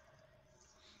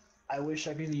 I wish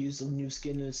I could use the new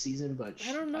skin in the season, but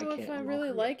I don't know can't if I unlock really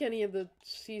it yet. like any of the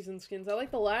season skins. I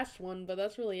like the last one, but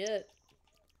that's really it.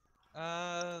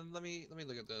 Let me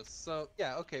look at this. So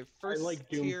yeah, okay. First like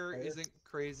tier Doomslayer. isn't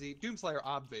crazy. Doomslayer,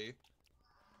 obvi.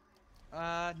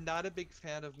 Not a big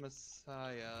fan of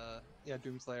Messiah. Yeah,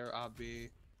 Doomslayer, obvi.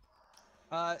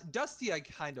 Dusty, I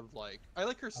kind of like. I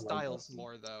like her styles Dusty.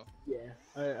 more though. Yeah.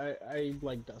 I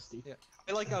like Dusty. Yeah,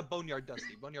 I like Boneyard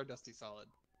Dusty. Boneyard Dusty, solid.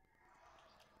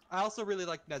 I also really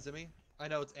like Nezumi. I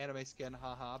know it's anime skin,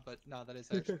 haha, but no, that is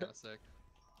actually kind of sick.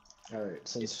 All right,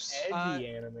 since Edgy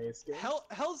anime skin.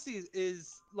 Halsey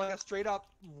is like a straight up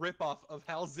ripoff of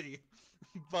Halsey,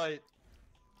 but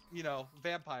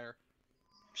vampire.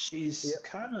 she's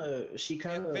kind of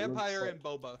Vampire and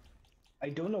Boba. I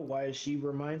don't know why she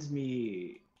reminds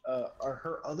me. Or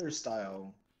her other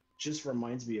style just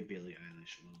reminds me of Billie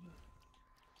Eilish a little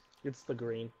bit. It's the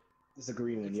green. It's the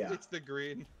green one, yeah, It's the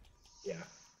green. yeah.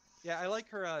 Yeah, I like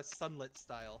her sunlit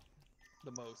style the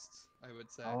most, I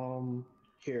would say.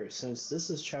 Here, since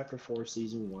this is chapter 4,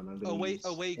 season 1, I'm gonna Away use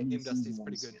any Game Dusty's season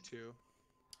pretty 1 good skin. too.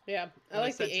 Yeah, I And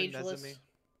like the sent her ageless. Nezumi.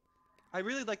 I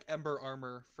really like Ember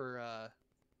Armor for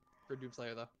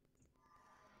Doomslayer though.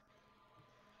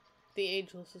 The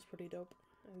ageless is pretty dope.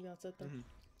 I think that's it though. Mhm.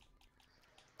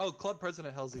 Oh, Club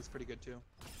President Halsey's pretty good too.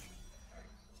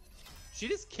 She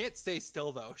just can't stay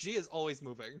still though. She is always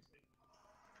moving.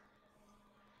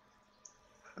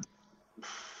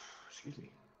 Excuse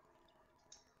me.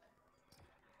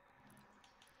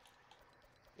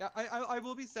 Yeah, I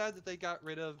will be sad that they got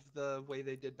rid of the way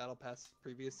they did Battle Pass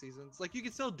previous seasons. Like, you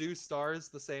can still do stars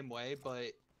the same way,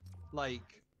 but,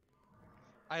 like,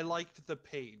 I liked the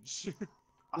page.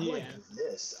 I Yeah. like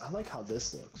this. I like how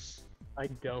this looks. I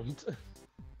don't.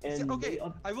 And See, okay, they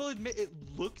up- I will admit it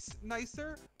looks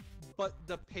nicer, but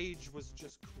the page was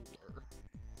just cooler.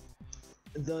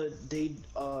 they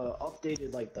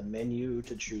updated like the menu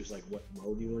to choose like what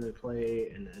mode you want to play,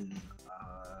 and then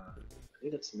I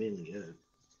think that's mainly it.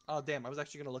 Oh, damn, I was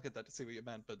actually gonna look at that to see what you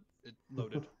meant, but it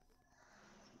loaded.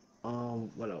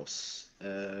 What else?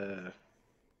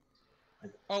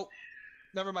 Oh,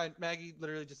 never mind. Maggie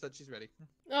literally just said she's ready.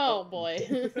 Oh boy.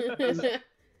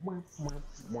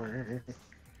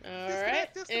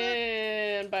 Alright, Disconnect.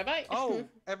 and bye bye. Oh,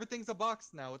 everything's a box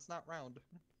now. It's not round.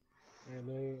 And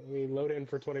we load in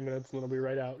for 20 minutes and then it'll be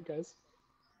right out, guys.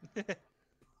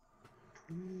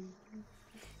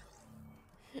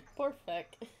 Poor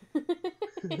Feck.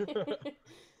 I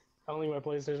don't think my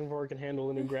PlayStation 4 can handle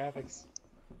the new graphics.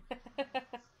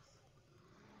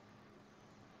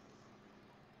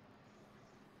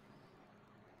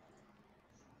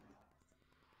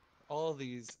 All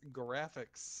these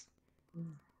graphics.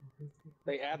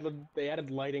 They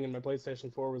added lighting, and my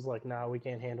PlayStation 4 was like, "Nah, we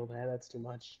can't handle that. That's too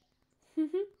much."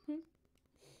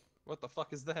 What the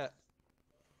fuck is that?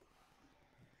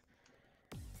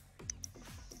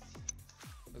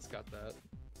 It's got that.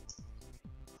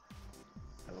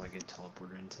 How do I get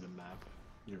teleported into the map?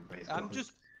 Everybody's I going.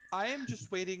 am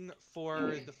just waiting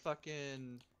for the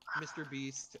fucking Mr.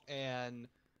 Beast and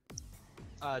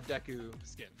Deku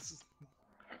skins.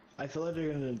 I feel like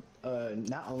they're gonna,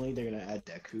 not only they're gonna add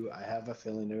Deku, I have a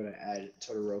feeling they're gonna add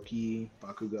Todoroki,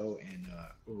 Bakugo, and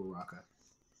Uraraka.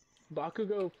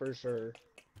 Bakugo for sure.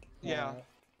 Yeah.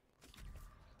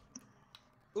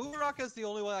 Uraraka's the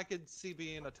only one I could see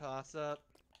being a toss-up.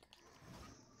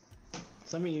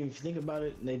 So I mean, if you think about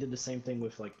it, they did the same thing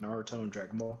with like Naruto and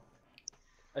Dragon Ball.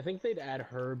 I think they'd add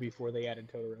her before they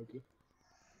added Todoroki.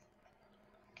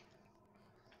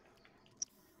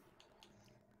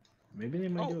 Maybe they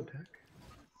might do a pack.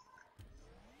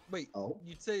 Wait, Oh.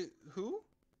 you'd say who?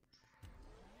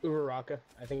 Uraraka.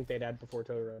 I think they'd add before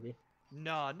Todoroki.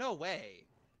 Nah, no way.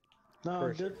 No,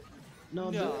 For sure.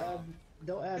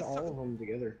 they'll add It's all tough. of them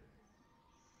together.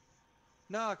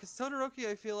 Nah, because Todoroki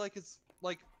I feel like is,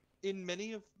 like, in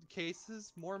many of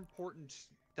cases, more important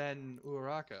than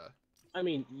Uraraka. I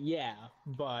mean, yeah,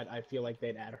 but I feel like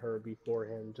they'd add her before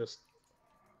him just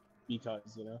because,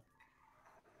 you know?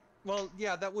 Well,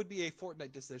 yeah, that would be a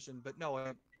Fortnite decision, but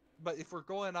no, but if we're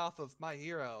going off of My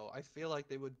Hero, I feel like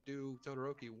they would do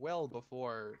Todoroki well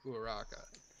before Uraraka.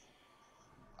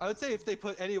 I would say if they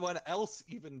put anyone else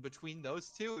even between those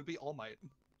two, it would be All Might.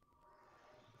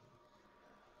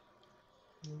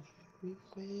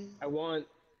 I want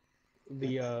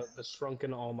the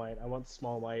shrunken All Might. I want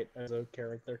Small Might as a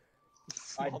character.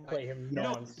 Small I'd Might. play him No,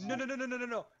 non-stop.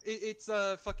 no. It's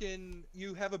fucking,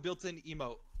 you have a built-in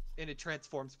emote, and it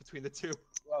transforms between the two.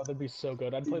 Wow, that'd be so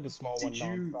good. I'd play the small one Did you-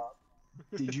 non-stop.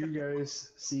 Did you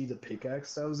guys see the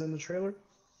pickaxe that was in the trailer?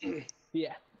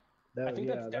 Yeah, I think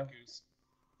that's that- Deku's.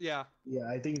 Yeah, Yeah,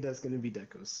 I think that's gonna be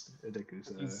Deku's.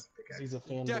 He's pickaxe. a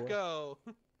fanboy. Deco.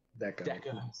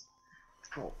 Deku.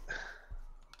 Oh.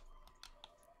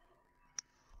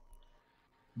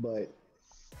 But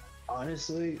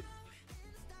honestly,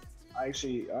 I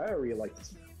really like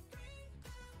this map.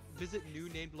 Visit new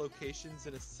named locations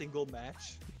in a single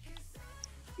match.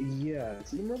 Yeah,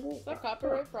 Team Rebel. Is that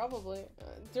copyright? Probably.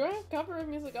 Do I have copyright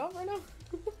music off right now?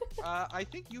 I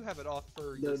think you have it off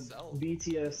for The yourself.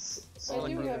 BTS I song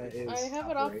do have. is I have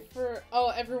it off copyright. for. Oh,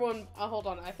 everyone. Hold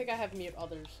on. I think I have mute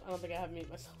others. I don't think I have mute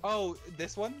myself. Oh,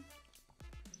 this one?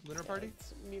 Lunar Party?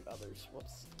 It's mute others.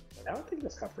 Whoops. I don't think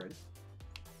that's copyrighted.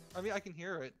 I mean, I can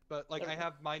hear it, but like I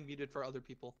have mine muted for other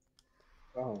people.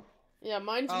 Oh. Yeah,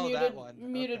 mine's Oh, that muted.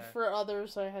 one. Muted Okay. for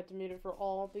others. I had to mute it for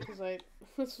all because I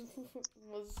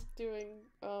was doing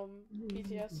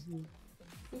BTS.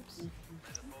 Oops.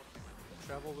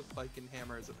 Travel with bike and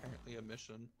hammer is apparently a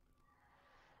mission.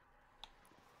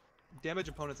 Damage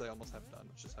opponents I almost have done,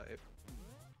 which is hype.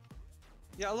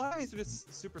 Yeah, a lot of these are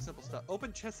just super simple stuff.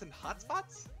 Open chests and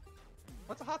hotspots?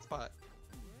 What's a hotspot?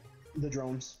 The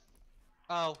drones.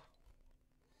 Oh,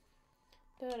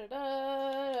 Da da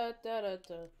da da da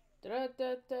da da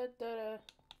da da da.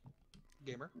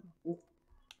 gamer.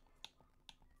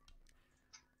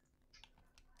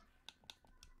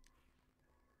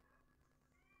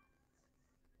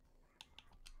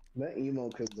 That emo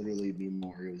could literally be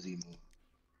Mario's emo.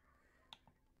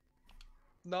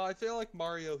 No, I feel like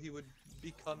Mario, he would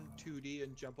become 2D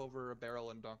and jump over a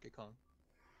barrel in Donkey Kong.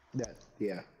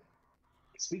 Yeah.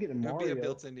 Speaking of It would be a Mario,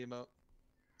 built-in emote.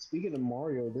 speaking of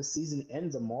Mario, this season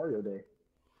ends on Mario Day.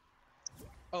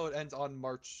 Oh, it ends on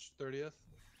March 30th?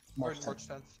 March Or March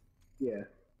 10th. Yeah.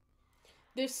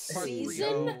 This Part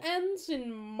season 3. ends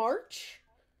in March.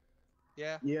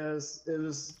 Yeah. Yes, it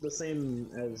was the same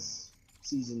as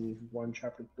season 1,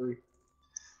 chapter 3.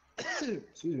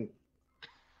 Excuse me.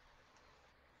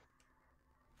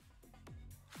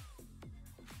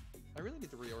 I really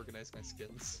need to reorganize my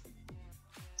skins.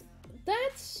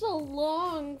 That's a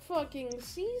long fucking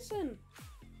season.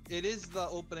 It is the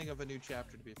opening of a new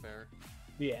chapter, to be fair.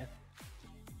 Yeah.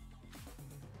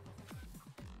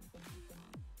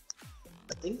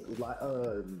 I think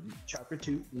chapter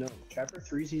 2, no, chapter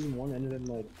 3, season 1 ended in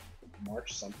like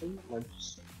March something, March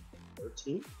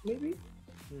 13th, maybe?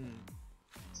 Hmm.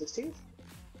 16th?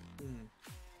 Hmm.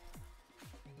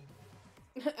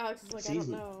 Alex is like,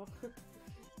 Season. I don't know.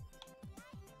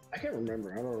 I can't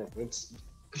remember. I don't know.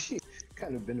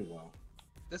 Kind of been a while.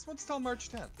 This one's till March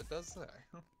 10th. It does say.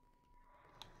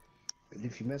 And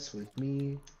if you mess with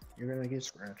me, you're gonna get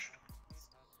scratched.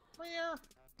 Meow.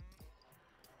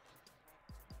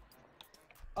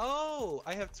 Oh,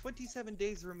 I have 27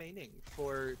 days remaining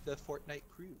for the Fortnite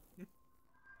crew.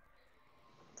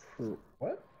 For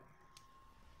what?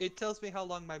 It tells me how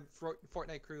long my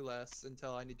Fortnite crew lasts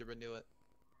until I need to renew it.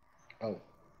 Oh.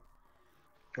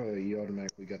 Oh, you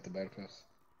automatically got the battle pass.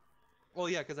 Well,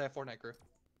 yeah, because I have Fortnite crew.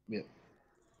 Yep.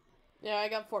 Yeah, I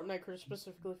got Fortnite crew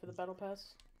specifically for the battle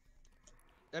pass.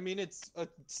 I mean, it's a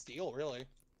steal, really.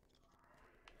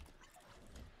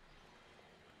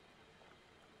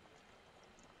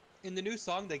 In the new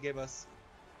song they gave us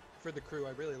for the crew,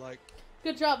 I really like.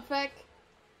 Good job, Feck.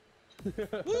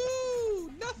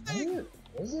 Woo! Nothing!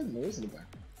 What is that noise in the back?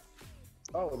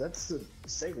 Oh, that's the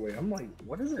segue. I'm like,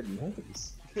 what is that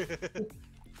noise?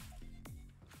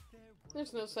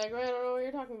 There's no segue. I don't know what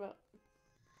you're talking about.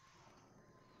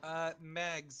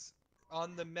 Mags,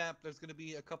 on the map, there's gonna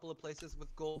be a couple of places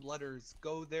with gold letters.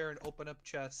 Go there and open up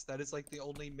chests. That is like the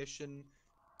only mission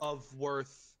of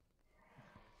worth.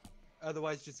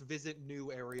 Otherwise, just visit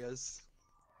new areas.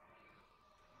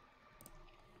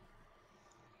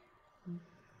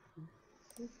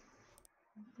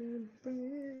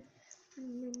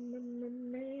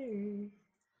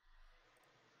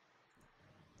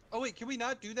 Oh wait, can we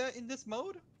not do that in this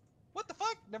mode? What the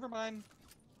fuck? Never mind.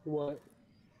 What?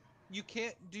 You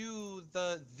can't do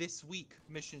the this week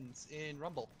missions in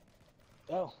Rumble.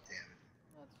 Oh.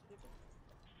 That's stupid.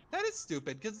 That is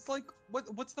stupid, because it's like,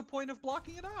 what's the point of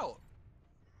blocking it out?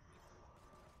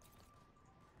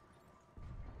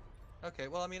 Okay,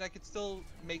 well, I mean, I could still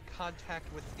make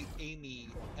contact with the Amy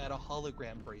at a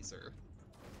hologram brazier,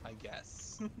 I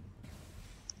guess.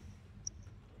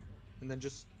 And then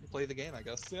just play the game, I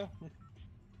guess, yeah.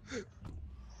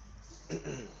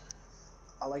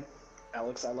 I like,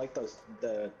 Alex, I like the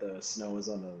snow is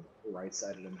on the right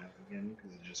side of the map again,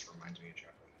 because it just reminds me of chocolate.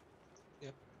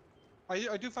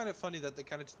 I do find it funny that they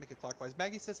kind of just make it clockwise.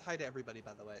 Maggie says hi to everybody,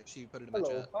 by the way. She put it in my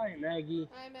Hello. chat. Hi, Maggie.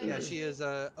 Hi, Maggie. Yeah, she is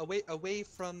away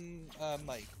from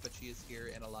Mike, but she is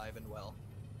here and alive and well.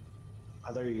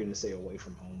 I thought you were gonna say away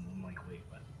from home. I'm like, wait,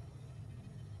 what?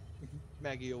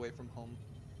 Maggie Away from Home,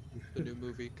 the new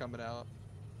movie coming out.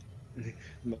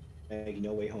 Maggie,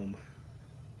 no way home.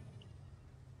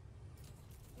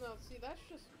 No, see, that's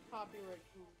just copyright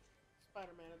from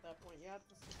Spider-Man at that point. You have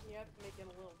to make it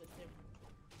a little bit different.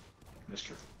 That's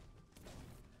true.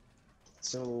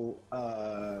 So,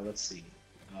 let's see.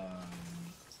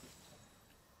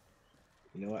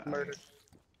 You know what? Murder.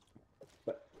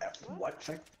 What?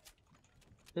 Fact?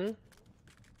 Hmm?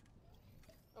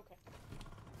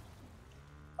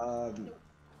 Okay.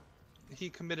 He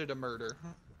committed a murder.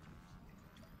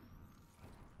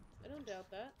 I don't doubt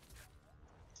that.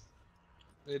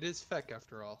 It is Feck,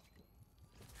 after all.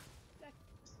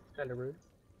 Kind of rude.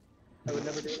 I would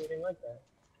never do anything like that.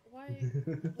 Why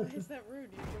is that rude?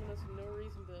 You've given us no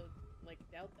reason to, like,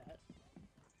 doubt that.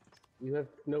 You have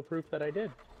no proof that I did.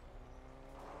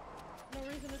 No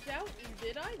reason to doubt you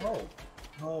did either.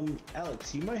 Oh,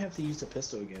 Alex, you might have to use the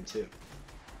pistol again too.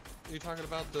 Are you talking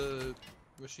about the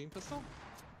machine pistol?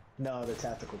 No, the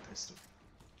tactical pistol.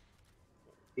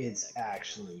 It's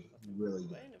actually really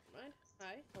good. Wait, never mind.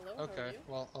 Hi, hello, how are Okay, you?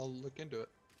 well, I'll look into it.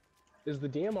 Is the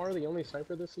DMR the only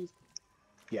sniper this season?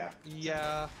 Yeah.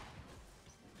 Yeah.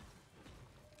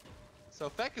 So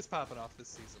Feck is popping off this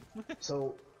season.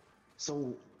 So,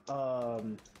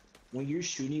 when you're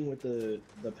shooting with the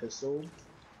pistol,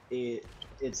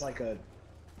 it's like a,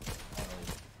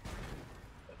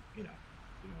 you know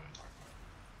what I'm talking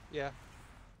Yeah.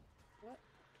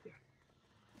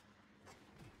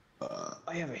 about.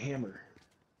 I have a hammer.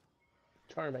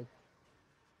 Charming.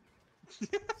 Say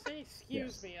excuse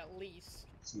Yes. me at least.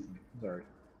 Excuse me. Sorry.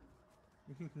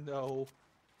 No.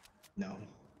 No.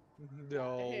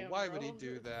 No. Damn, Why bro. would he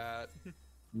do that?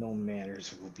 No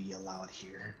manners will be allowed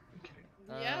here. I'm kidding.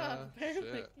 Yeah,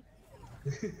 apparently.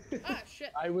 shit. Ah,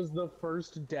 shit. I was the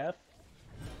first death.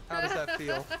 How does that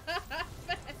feel?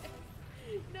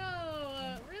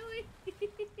 No, really?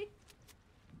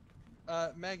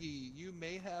 Maggie, you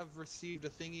may have received a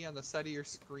thingy on the side of your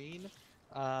screen.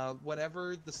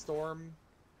 Whenever the storm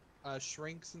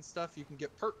shrinks and stuff, you can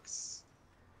get perks.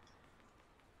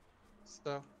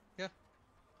 So, yeah.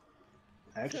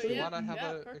 Actually, So, yeah, wanna have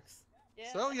yeah, a- perks.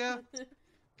 Yeah. So, yeah.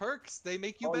 Perks, they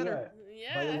make you Oh, better.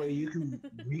 Yeah. by the way, you can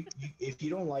if you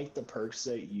don't like the perks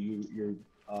that you're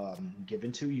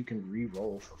given to, you can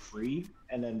re-roll for free,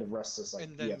 and then the rest is like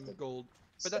And you then have to gold.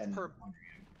 But that's spend per. money.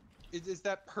 Is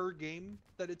that per game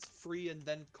that it's free and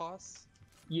then costs?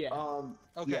 Yeah.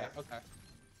 Okay, Yeah. okay.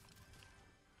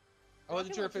 I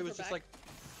wasn't sure if it launchers was are just back. like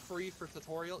free for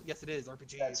tutorial. Yes, it is.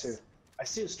 RPGs. That too. I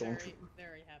see a Very, stormtrooper.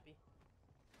 very happy.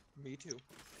 Me too.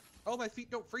 Oh, my feet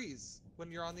don't freeze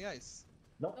when you're on the ice.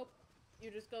 Nope. Nope.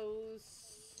 You just go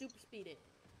super speedy.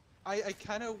 I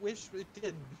kind of wish it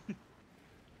did.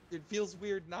 It feels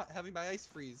weird not having my ice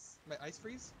freeze. My ice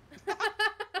freeze?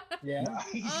 Yeah.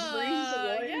 Yeah,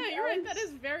 you're right. That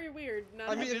is very weird. Not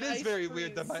I mean, it having is ice very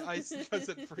weird that my freeze. ice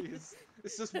doesn't freeze.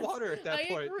 It's just water at that I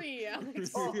point. agree,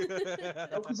 Alex. Oh.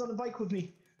 Look who's on the bike with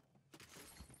me.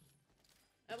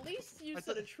 At least you I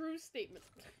said a thought- true statement.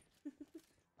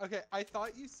 Okay, I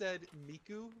thought you said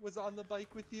Miku was on the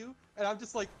bike with you, and I'm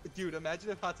just like, dude,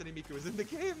 imagine if Hatsune Miku was in the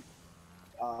game.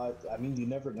 I mean, you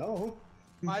never know.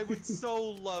 I would so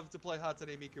love to play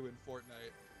Hatsune Miku in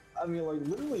Fortnite. I mean, like,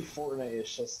 literally Fortnite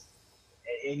is just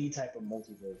any type of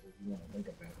multiverse if you want to think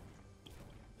about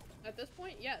it. At this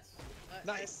point, yes.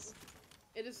 Nice.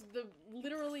 It is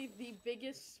literally the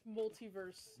biggest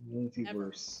multiverse.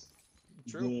 Multiverse.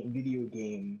 True. Video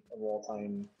game of all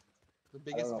time. The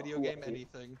biggest know video who game I-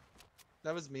 anything.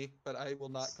 That was me, but I will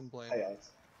not complain. Hi,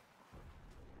 Alex.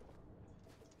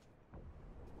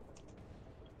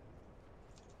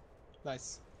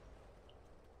 Nice.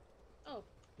 Oh,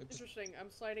 It just- interesting. I'm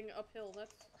sliding uphill.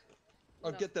 That's. Oh,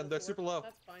 not get them. They're supposed to super work.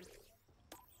 low. That's fine.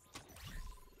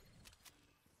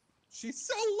 She's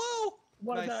so low!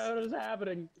 What Nice. the hell is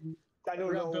happening? I don't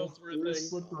Forgot know. Bill's for a We're thing.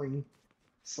 slippering.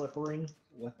 Slippering?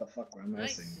 What the fuck am I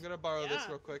Nice. saying? I'm gonna borrow this Yeah.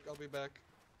 real quick. I'll be back.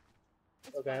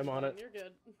 It's Okay, fine, I'm on fine, it. You're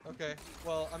good. Okay,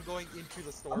 well, I'm going into the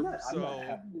I'm storm, not, I'm so not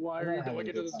happy. Why I'm are you not having going a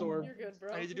into good the time. storm? You're good,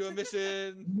 bro. I need to do a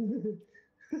mission.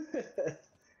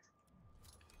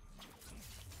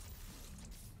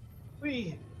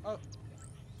 Whee! Oh.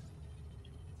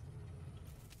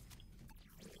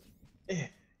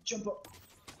 Jump up.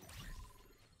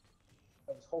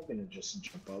 I was hoping to just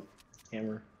jump up,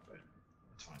 hammer, but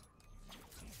it's fine.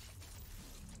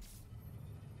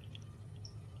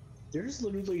 There's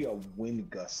literally a wind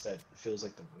gust that feels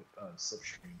like the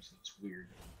slipstream, so it's weird.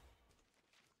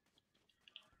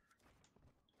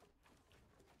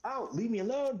 Ow! Leave me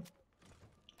alone!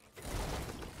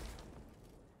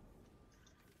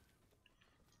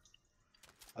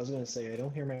 I was gonna say I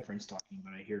don't hear my friends talking,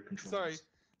 but I hear controls.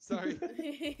 Sorry.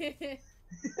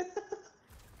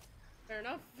 Fair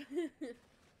enough.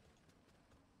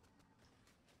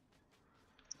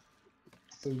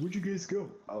 So where'd you guys go?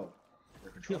 Oh,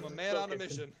 they're I'm controlling. a man on a Focusing.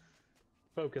 mission.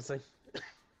 Focusing.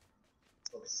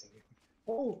 Focusing.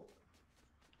 Oh,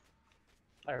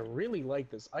 I really like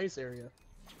this ice area.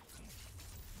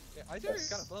 Yeah, I think it's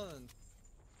Yes. kind of fun.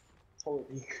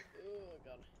 totally. Oh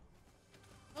god.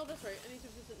 Oh, that's right. I need to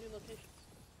visit new locations.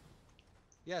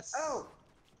 Yes. Ow!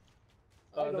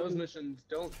 Those missions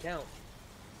don't count.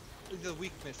 The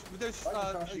week mission. There's, Oh,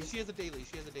 gosh, you- she has a daily.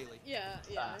 She has a daily. Yeah,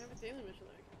 I Ah. have a daily mission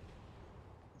there.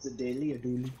 Is it daily or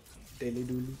dooley? Daily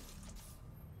dooley?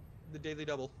 The daily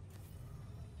double.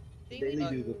 Daily Doodle.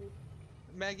 Doodle.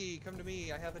 Maggie, come to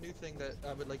me. I have a new thing that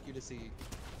I would like you to see.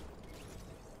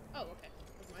 Oh, okay.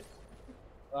 Never mind.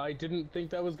 I didn't think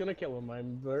that was gonna kill him.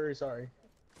 I'm very sorry.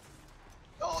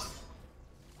 Oh!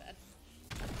 Bad.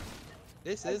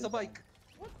 This is a bike.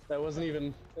 That wasn't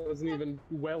even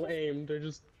well aimed. I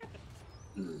just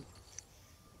I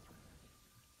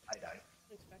died.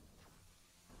 Thanks, back.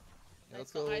 Yeah,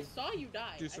 let's I saw, go I saw you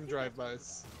die. do I some think I saw you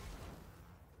drive-bys.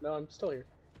 no, I'm still here.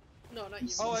 die. No, not you.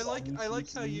 Oh, I Some like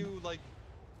how CC. you like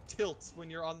tilt when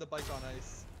you're on the bike on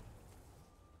ice.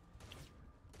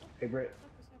 Hey, Britt.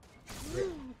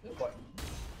 What?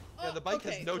 Yeah, Oh, the bike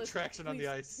okay, has no listen, traction on the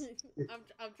please. ice.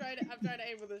 I'm trying to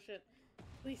aim with this shit.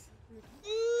 Please.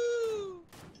 Woo!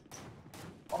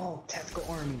 Oh, tactical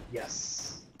army.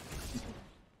 Yes.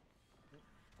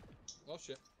 Oh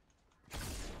shit.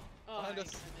 Oh, Behind I us.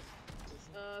 missed.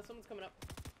 Someone's coming up.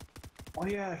 Oh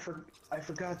yeah, I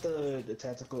forgot the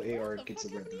tactical AR the gets a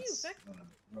fuck red happened to you,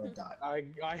 dot. Red dot.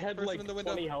 I had Person like in the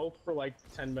window. 20 health for like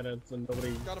 10 minutes and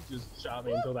nobody Got him. just shot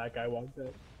me until that guy walked in.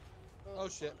 Oh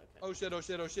shit. Okay. Oh shit. Oh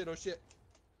shit. Oh shit. Oh shit.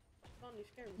 Come on, you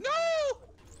scared me. No!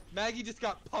 Maggie just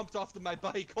got pumped off my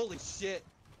bike. Holy shit.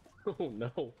 Oh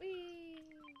no. Whee!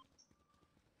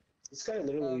 This guy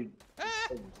literally. Ah!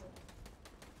 Oh,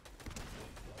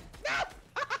 No!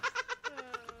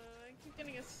 I keep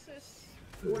getting assists.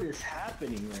 what is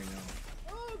happening right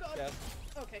now? Oh god. Yeah.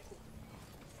 Okay, cool.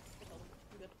 I killed him.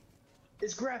 I'm good.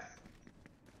 It's Graf.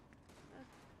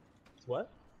 What?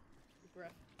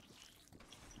 Breath.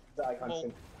 The icon Well-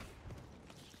 thing.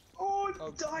 Oh, Oh,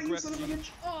 die, you Graf son of a G. bitch!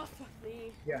 Oh fuck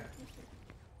me. Yeah.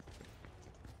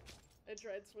 I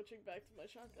tried switching back to my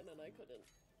shotgun and I couldn't.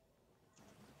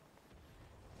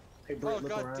 Hey, Britt, Oh look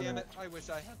god around. damn it. I wish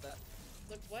I had that.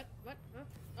 Look, what? What? Huh?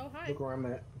 Oh, hi. Look where I'm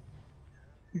at.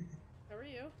 How are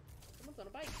you? Someone's on a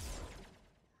bike.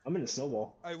 I'm in a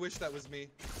snowball. I wish that was me.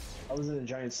 I was in a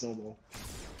giant snowball.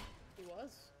 He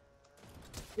was.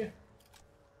 Yeah.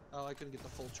 Oh, I couldn't get the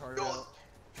full chart out.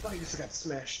 Oh, I just got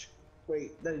smashed.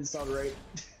 Wait, that didn't sound right.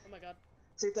 Oh my god.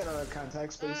 Take that out of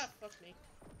context, please. Ah, fuck me.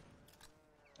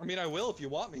 I mean, I will if you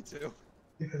want me to.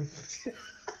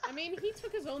 I mean, he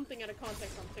took his own thing out of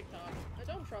context on TikTok. I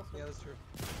don't trust him. Yeah, that's true.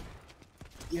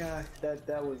 Yeah,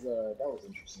 that was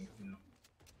interesting. You know.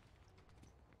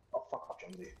 Oh fuck off,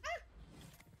 Jonesy.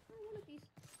 I want a piece.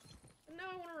 And now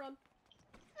I want to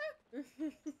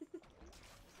run.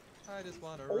 I just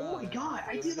want to Oh run. my god,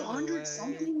 I did away. 100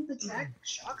 something with the tech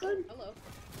shotgun? Hello.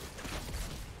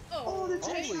 Oh, the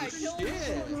okay, Holy I killed shit.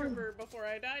 the stormtrooper before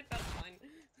I died. That's fine.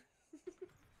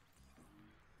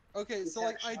 Okay, so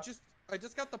Attack like shot. I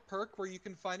just got the perk where you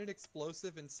can find an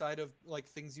explosive inside of like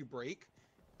things you break.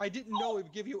 I didn't know it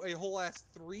would give you a whole ass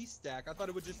 3 stack. I thought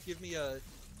it would just give me a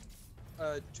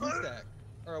 2 stack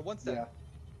or a 1 stack. Yeah.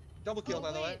 Double kill, Oh,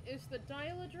 by the way. wait, is the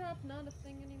dial-a-drop not a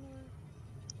thing anymore?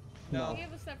 No, They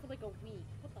gave us that for like a week.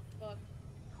 What the fuck?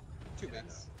 2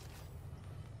 weeks.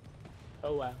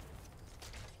 Oh wow.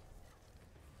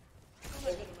 Not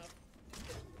good enough.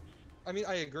 I mean,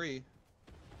 I agree.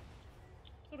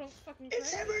 So don't fucking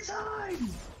It's correct hammer time!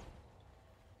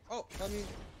 Oh, I mean,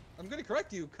 I'm gonna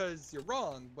correct you because you're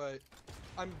wrong, but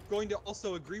I'm going to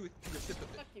also agree with your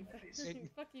sympathy. Fuck you, Feck. Hey.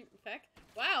 Fuck you, Feck.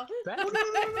 Wow. Feck?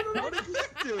 What did you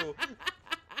do?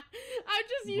 I'm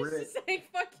just used Brit. to saying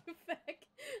fuck you, Feck.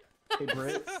 Hey,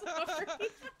 Brit. Sorry.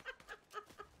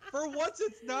 For once,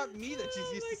 it's not me that she's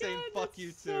Oh used my to saying God, fuck that's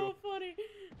you so to. funny.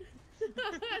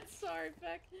 Sorry,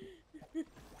 Feck.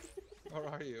 Or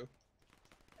are you?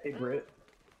 Hey, Brit.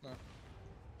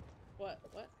 What?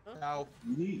 What? Huh? Ow.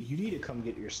 You need to come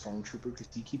get your stormtrooper because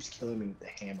he keeps killing me with the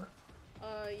hammer.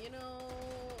 You know,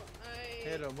 I...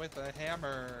 Hit him with a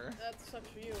hammer. That sucks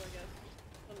for you, I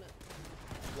guess. Doesn't it?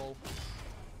 Lol.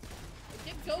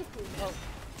 Get Goku, man. Oh.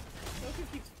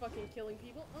 Goku keeps fucking killing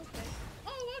people. Okay.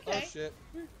 Oh, okay. Oh shit.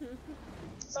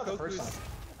 It's not the first Goku's, time.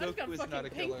 I've got Goku is fucking not a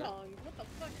ping killer. pong. What the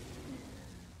fuck?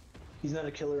 He's not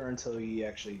a killer until he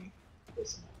actually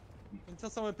hits him. Until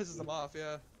someone pisses him off,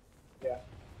 yeah. Yeah.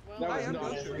 Well, That I was am not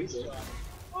Goku. his reason. he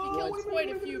Oh, kills wait, quite wait,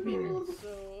 a wait, few wait, wait, people, wait.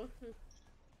 so...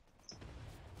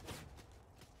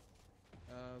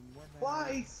 One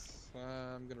Why? minute.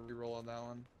 I'm gonna reroll on that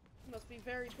one. Must be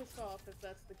very pissed off if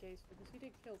that's the case, because he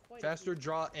did kill quite Faster a few.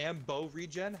 draw and bow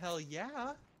regen? Hell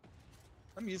yeah!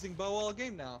 I'm using bow all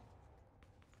game now.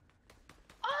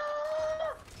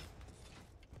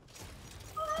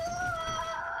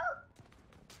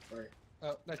 Sorry.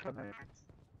 Oh, nice one.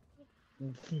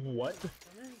 What?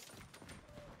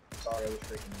 Sorry, I was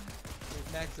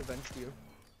freaking. Max avenged you.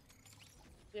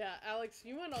 Yeah, Alex,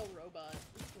 you went all robot.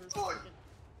 For a Oh. second.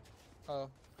 Oh.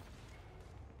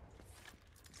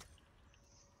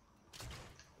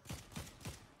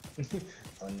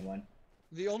 Fun one.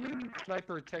 The only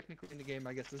sniper technically in the game,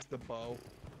 I guess, is the bow.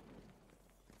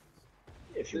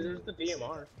 If you There's the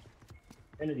DMR.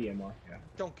 and a DMR, yeah.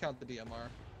 Don't count the DMR.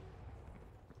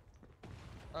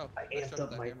 Oh, I nice amped job with up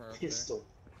that my hammer up pistol. there.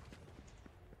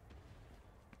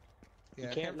 You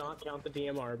Yeah, can't not count the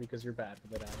DMR because you're bad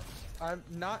with it, Alex. I'm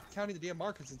not counting the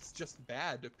DMR because it's just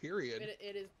bad, period.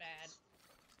 It is bad.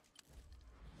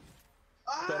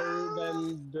 Better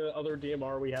than the other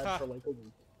DMR we had Ha. for like a week.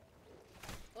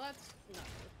 Well, that's not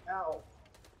good. Ow.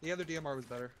 The other DMR was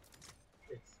better.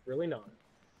 It's really not.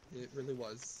 It really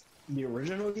was. The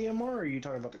original DMR, or are you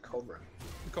talking about the Cobra?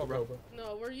 Cobra. Cobra.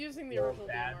 No, we're using the Well, original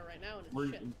bad. DMR right now, and it's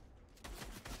We're- shit.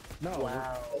 No.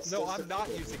 Wow. No, I'm not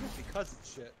using it because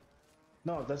it's shit.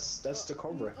 No, that's the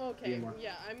Cobra. Okay, DMR.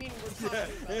 yeah, I mean, we're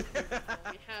talking about the original.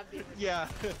 We have the original. Yeah,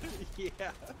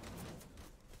 yeah.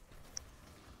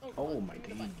 come Oh on, my give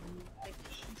me the god. bike.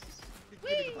 Jesus. Give me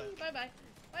the Whee! plan. Bye-bye.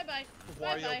 Bye-bye.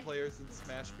 Wario Bye-bye. players in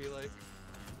Smash be like,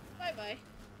 Bye-bye.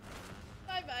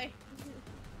 Bye-bye.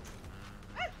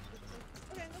 Ah!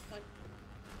 Okay, that's fine.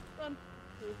 Run.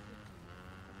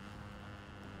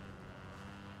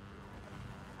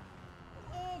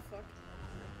 Oh, fuck.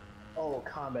 Oh,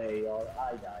 Kame, y'all.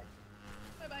 I died.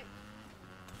 Bye-bye.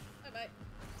 Bye-bye.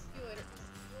 See you later.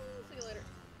 See you later.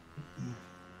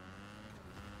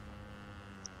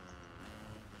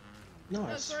 No,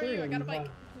 I Oh, swear sorry, I got a we bike. have-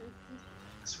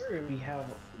 I swear we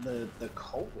have the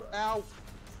Cobra. ow!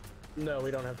 No,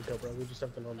 we don't have the Cobra. We just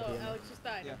have the normal Oh, DMR. Alex just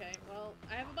died. Yeah. Okay, well,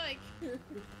 I have a bike. If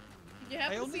you I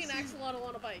haven't only seen see- Axolotl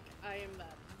on a bike, I am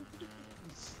that.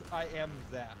 I am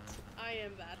that. I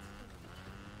am that.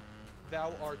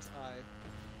 Thou art I.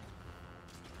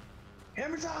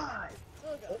 Hammer time!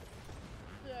 Oh god.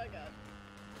 Oh god.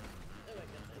 Oh my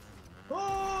goodness.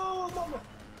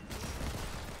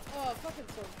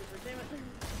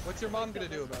 What's your mom gonna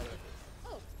do about it?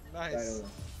 Oh, I don't Nice. know.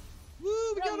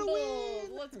 Woo, we got a Rumble!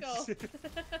 win! Let's go.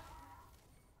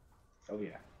 Oh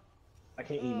yeah. I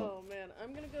can't emote. Oh man,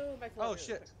 I'm gonna go back to Oh, lobby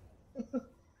really shit. quick.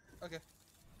 Okay.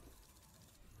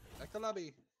 Back to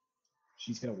lobby.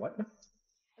 She's gonna what? I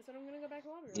said I'm gonna go back to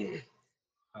lobby really quick.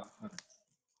 Oh, okay.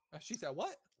 She said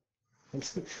what?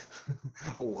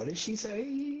 What did she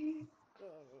say? Oh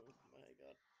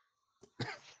my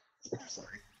god. I'm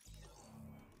sorry.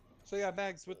 So yeah,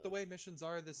 Mags, with the way missions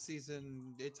are this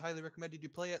season, it's highly recommended you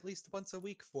play at least once a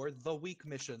week for the week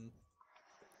mission.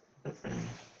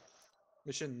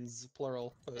 Missions,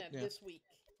 plural, but Yeah, yeah. this week.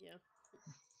 Yeah.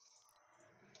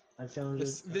 I found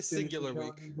This singular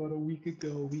week. about a week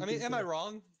ago. I mean, am I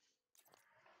wrong?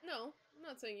 No, I'm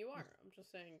not saying you are. I'm just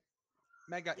saying.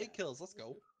 Mag got Yeah. 8 kills, let's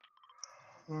go.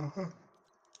 Uh-huh.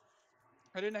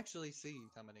 I didn't actually see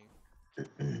how many.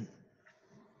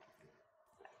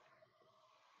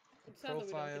 It's sad that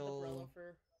we don't get the Profile- Brella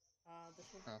for this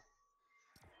one. Oh.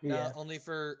 Yeah.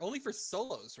 Only for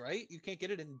solos, right? You can't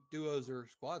get it in duos or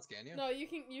squads, can you? No, you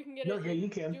can get No, it yeah, in you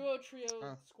can. duo, trio,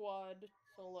 Oh. squad,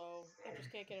 solo. You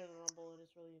just can't get it in a rumble. It is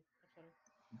really upsetting.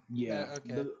 Yeah.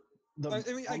 okay.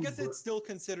 I mean, I guess it's still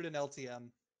considered an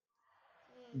LTM.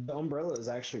 The umbrella is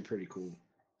actually pretty cool.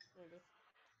 Maybe.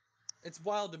 It's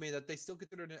wild to me that they still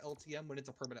consider it an LTM when it's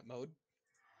a permanent mode.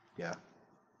 Yeah.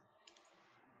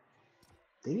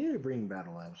 They need to bring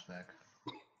battle labs back.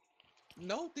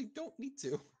 No, they don't need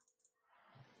to.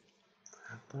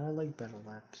 But I like battle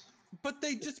labs. But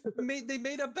they just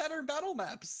made a better battle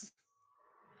maps.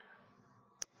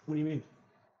 What do you mean?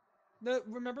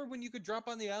 Remember when you could drop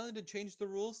on the island and change the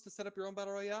rules to set up your own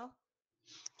battle royale?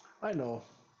 I know.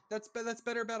 That's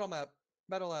better battle lab.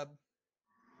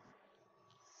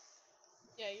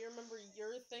 Yeah, you remember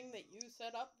your thing that you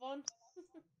set up, Vaughn?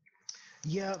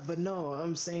 Yeah, but no,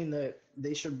 I'm saying that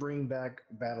they should bring back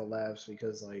battle labs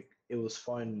because like it was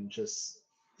fun just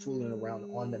fooling around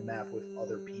on the map with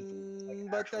other people.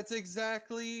 Like, But actual- that's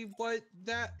exactly what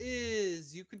that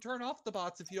is. You can turn off the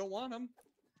bots if you don't want them.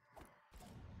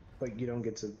 But you don't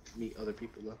get to meet other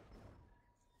people though.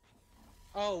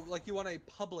 Oh, like you want a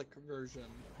public version.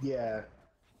 Yeah.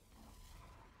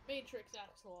 Matrix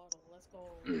Axolotl, let's go.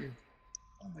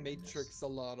 Oh my goodness.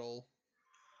 Matrix-alotl.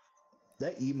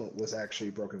 That emote was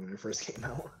actually broken when it first came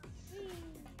out.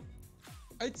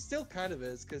 It still kind of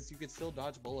is, because you can still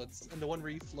dodge bullets. And the one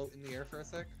where you float in the air for a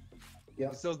sec. Yeah.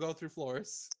 You still go through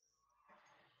floors.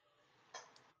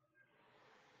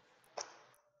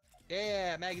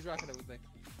 Yeah, Maggie's rocking it with me.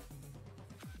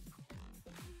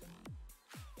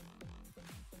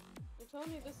 You're telling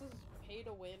me this is pay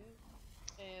to win,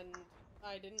 and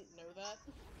I didn't know that?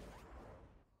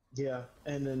 Yeah,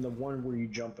 and then the one where you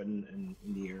jump in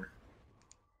the air.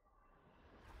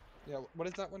 Yeah, what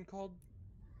is that one called?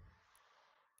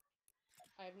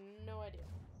 I have no idea.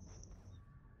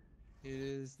 It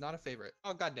is not a favorite.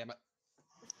 Oh, god damn it.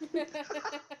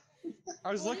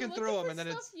 I was When you're looking through them for and then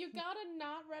stuff, it's... You gotta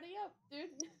not ready up, dude.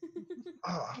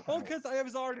 Oh, Well, because I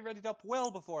was already ready up well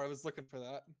before I was looking for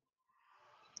that.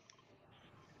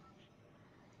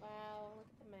 Wow, look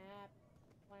at the map.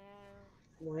 Wow.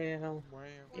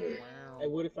 Well, Wow. I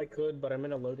would if I could, but I'm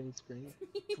in a loading screen.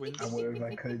 Twins. I would if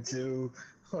I could too,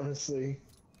 honestly.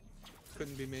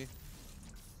 Couldn't be me.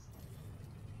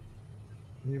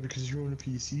 Yeah, because you're on a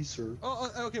PC, sir.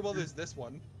 Oh, okay, well there's this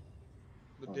one.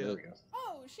 The Oh, there dip. we go.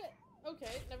 Oh shit.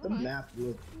 Okay, never The mind. map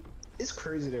look. It's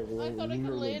crazy that we're I thought I could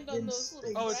literally land on in those space.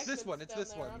 little Oh, it's this brackets one, it's down this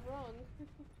there. one. I'm wrong.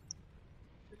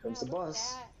 Here comes the Wow, look at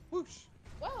bus. that. Whoosh.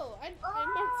 Whoa, I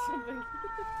marked something.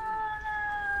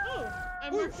 Oh, I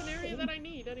marked an area that I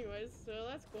need anyways, so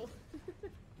that's cool.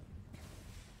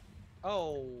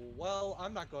 Oh, well,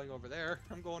 I'm not going over there.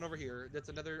 I'm going over here. That's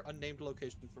another unnamed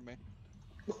location for me.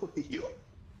 You-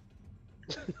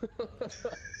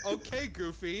 Okay,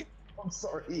 Goofy. I'm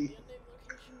sorry. The unnamed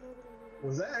location, nobody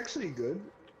Was that actually good?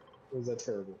 Or was that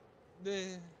terrible?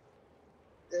 Eh,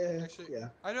 Actually- Yeah.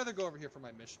 I'd rather go over here for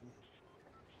my mission.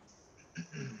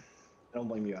 I don't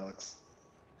blame you, Alex.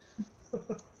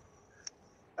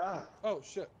 Ah, Oh,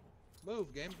 shit.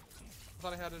 Move, game. I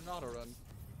thought I had an auto run.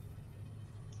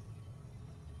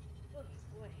 Oh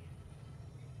boy.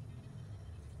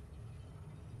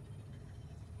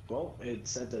 well, it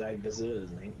said that I visited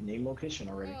his name location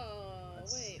already. Oh,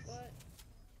 That's- wait, what?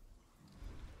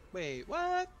 Wait,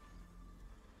 what?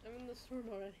 I'm in the storm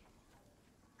already.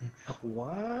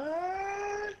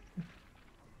 What?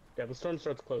 Yeah, the storm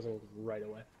starts closing right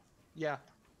away. Yeah,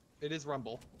 it is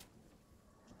Rumble.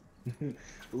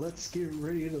 Let's get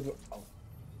ready to. Oh,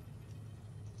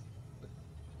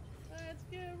 Let's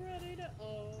get ready to.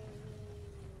 Oh.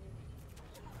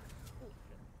 Oh,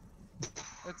 shit.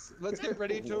 Let's get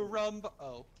ready to rumb.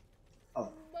 Oh, Oh,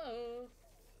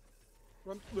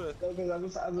 rumb. no, because I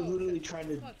was Oh, literally shit. trying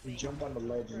to Fuck me. jump on the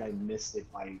ledge and I missed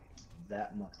it by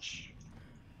that much.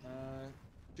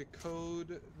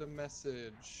 Decode the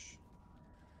message.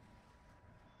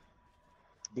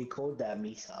 Decode that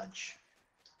message.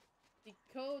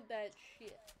 Decode that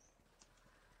shit.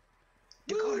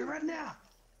 Decode it right now,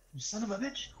 you son of a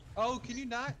bitch. Oh, can you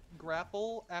not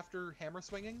grapple after hammer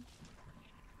swinging?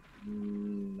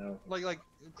 No. Like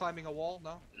climbing a wall?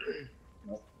 No.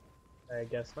 Nope. I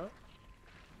guess not.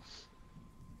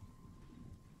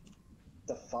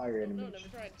 The fire No, animation. never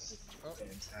tried. is Oh.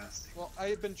 Fantastic. Well, I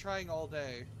have been trying all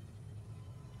day.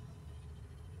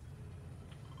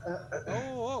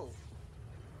 Oh.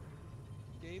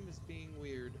 Game is being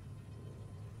weird.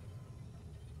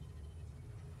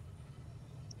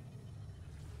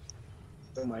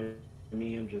 Don't mind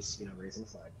me, I'm just, raising a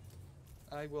flag.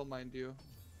 I will mind you.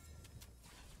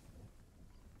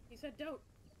 He said don't.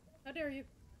 How dare you?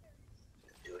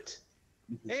 Do it.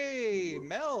 Hey,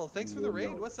 Mel! Thanks for the raid.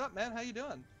 What's up, man? How you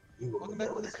doing? You will Welcome back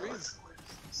know to the the stream.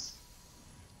 consequences.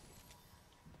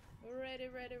 Ready,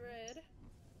 ready, ready.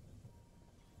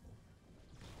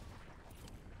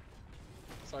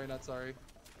 Sorry, not sorry.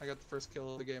 I got the first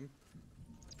kill of the game.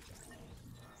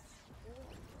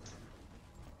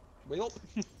 Well,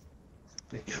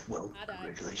 Well, I died.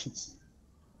 congratulations.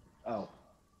 Oh.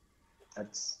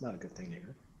 That's not a good thing to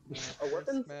hear. Are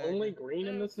weapons Mag. only green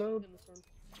in this mode? In this one.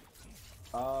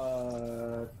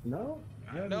 No.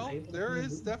 I'm no, able to there do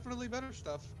is it. definitely better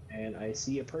stuff. And I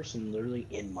see a person literally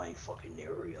in my fucking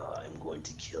area. I'm going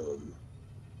to kill him.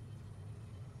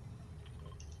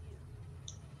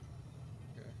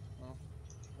 Okay, well.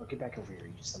 Oh, get back over here,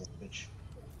 you son of a bitch.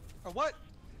 Oh, what?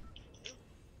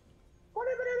 What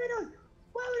are you doing?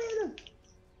 What are you doing?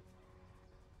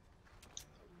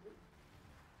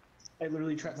 I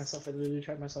literally trapped myself.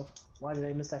 Why did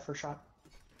I miss that first shot?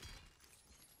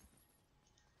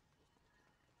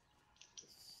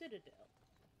 Citadel.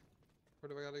 Where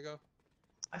do I gotta go?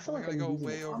 I feel I like gotta I'm go losing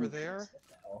way the over comic there? sense.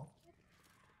 What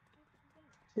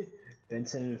the hell?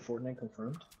 Benson and Fortnite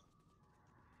confirmed?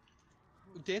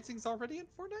 Dancing's already in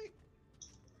Fortnite?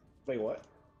 Wait, what?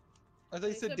 I thought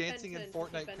you He said said dancing in Ben 10. He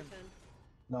Fortnite. said Ben 10.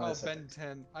 No, Oh, I said Ben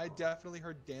 10. I definitely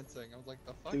heard dancing. I was like,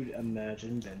 the fuck? Dude,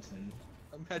 imagine Benson.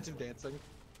 Imagine dancing.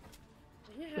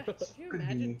 Yeah, could you Could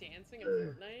imagine be. dancing in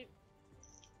Fortnite?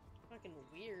 Fucking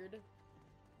weird.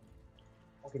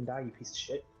 Fucking die, you piece of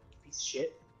shit. Piece of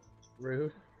shit.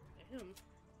 Rude. Damn.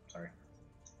 Sorry.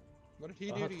 What did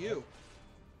he do to you?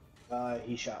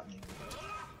 He shot me.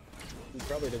 You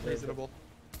probably deserve it, Reasonable.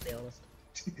 to be honest.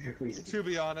 Reason. To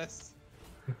be honest.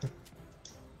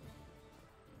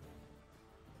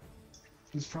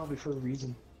 It's probably for a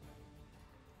reason.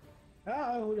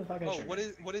 Ah, who the fuck I Oh, shot?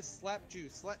 what is slap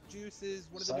juice? Slap juice is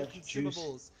one of the Slap new juice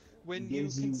consumables. When you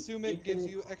gives you consume it, gives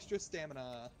infinite- you extra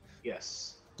stamina.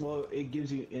 Yes. Well, it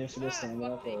gives you infinite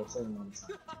stamina fuck for me. a certain amount of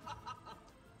time.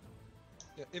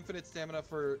 Yeah, infinite stamina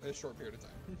for a short period of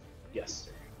time. Yes.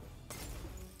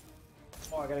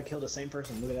 Oh, I gotta kill the same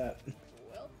person. Look at that.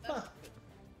 Well, that's Huh.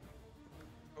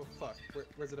 Oh fuck,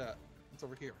 where's it at? It's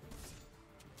over here.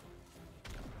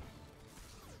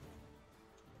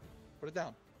 Put it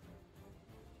down.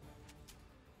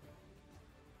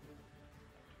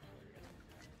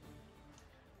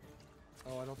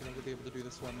 Oh, I don't think I'm gonna be able to do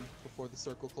this one before the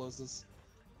circle closes.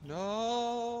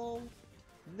 No!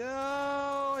 No!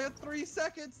 I had 3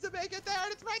 seconds to make it there,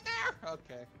 and it's right there!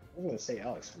 Okay. I'm gonna say,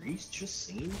 Alex, were you just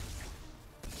singing?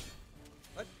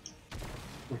 What?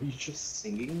 Were you just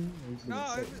singing? No,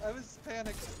 I was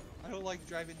panicked. I don't like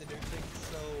driving the new thing,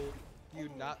 so you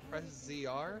not press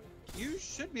ZR? You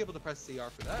should be able to press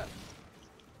ZR for that.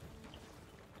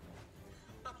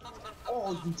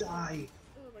 Oh, you die!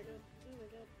 Oh my god. Oh my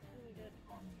god. Oh my god.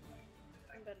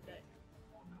 I'm about to die.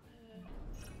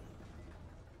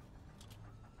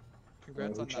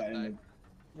 Congrats on that die.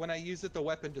 When I use it, the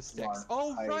weapon just sticks. Lar,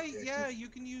 Oh, I right, agree. yeah, you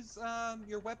can use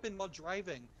your weapon while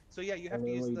driving. So yeah, you have I to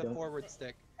use literally the don't forward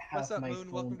stick. Have What's up, my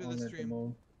Moon? Welcome to phone the on at stream.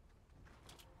 moment.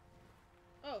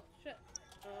 Oh, shit.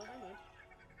 Hi, Moon.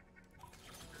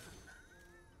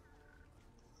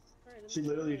 Alright, then She let's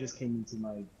literally go. just came into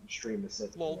my stream and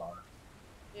said, Lol. "Lar."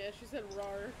 Yeah, she said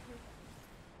rar.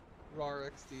 RAR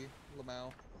XD,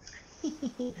 Lamau.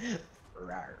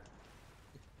 Rar.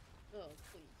 Oh,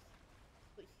 please.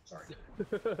 Please. Sorry.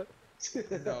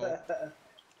 No.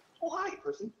 Oh, hi,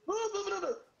 person.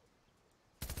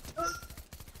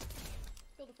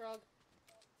 Kill the frog.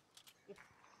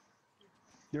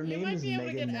 Your You name might is be able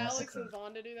to Megan get Alex Massacre. and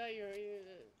Vaughn to do that.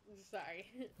 Sorry.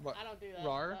 What? I don't do that.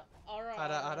 Rar? Ara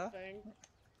Ada, ada? thing.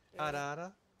 Ada,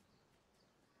 ada.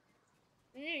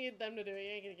 You're gonna get them to do it. You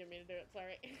ain't gonna get me to do it.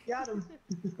 Sorry. Got him.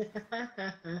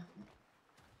 I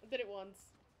did it once.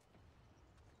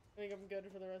 I think I'm good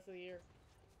for the rest of the year.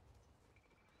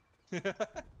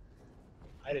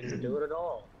 I didn't do it at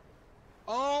all.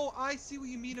 Oh, I see what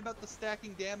you mean about the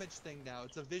stacking damage thing now.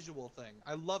 It's a visual thing.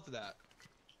 I love that.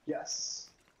 Yes,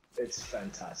 it's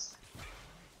fantastic.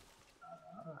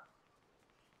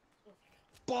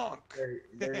 Bonk! There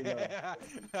you go.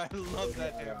 I love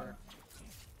that hammer.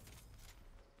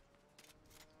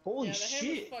 Holy yeah, the shit!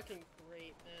 hammer's fucking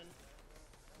great, man.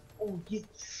 Oh, get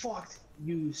fucked,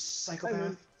 you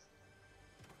psychopath!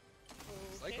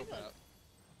 Okay, Psychopath? then.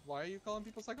 Why are you calling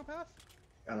people psychopath?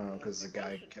 I don't know, because the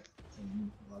guy Question. kept.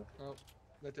 Oh,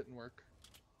 that didn't work.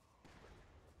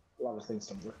 A lot of things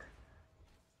don't work.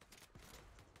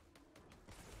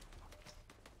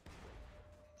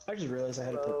 I just realized I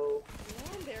had to put.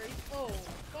 Lawnberries. Oh,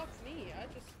 fuck me. I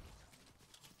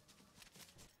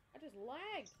just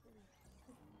lagged.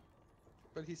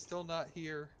 But he's still not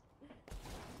here.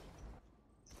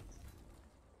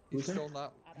 Who's He's there? still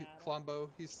not. Klombo,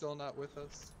 he's still not with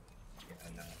us. Yeah,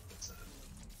 I know. It's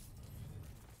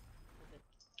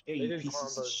Hey, They you did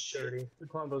pieces of combos shit. dirty. The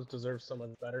combos deserve so much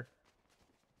better.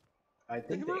 I They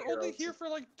think were the only arrows- here for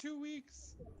like 2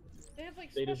 weeks. They have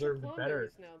like They special deserved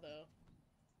better. Lawnberries now, though.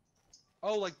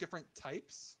 Oh, like different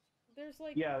types? There's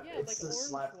like Yeah, like it's the orange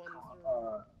slap. ones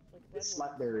or like red It's ones.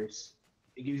 slap berries.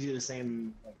 It gives you the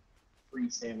same like free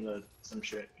stamina, some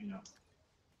shit, you know.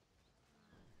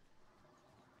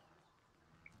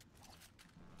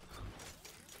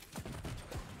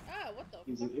 Ah, what the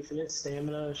Gives you fuck? infinite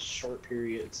stamina, short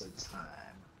periods of time.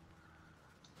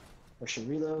 I should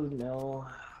reload? No.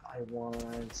 I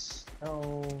want.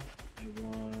 No. I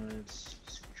want.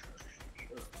 Supercharge.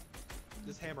 Sure.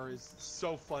 This hammer is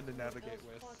so fun to navigate Else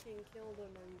with. fucking killed him,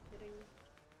 are you kidding?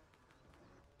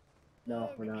 No,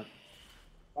 we're not.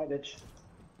 Bye, bitch.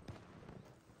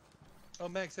 Oh,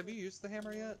 Max, have you used the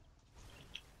hammer yet?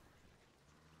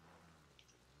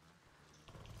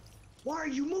 Why are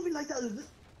you moving like that?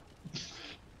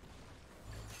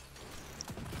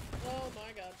 Oh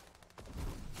my god.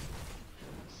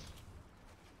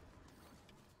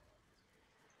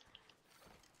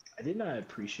 I did not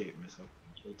appreciate myself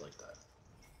being killed like that.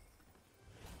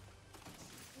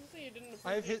 You say you didn't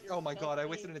I have appreciate hit. Oh my yourself god, I being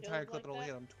wasted an entire killed clip and like only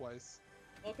hit that? him twice.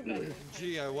 Welcome back. Luke.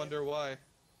 Gee, I Thanks for wonder why.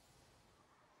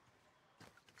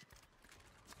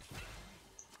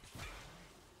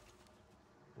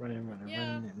 Running,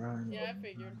 Yeah. running. Yeah, I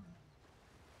figured.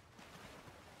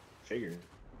 Figured.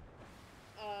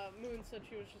 Moon said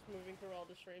she was just moving through all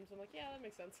the streams. I'm like, yeah, that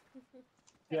makes sense.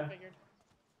 Yeah. I figured.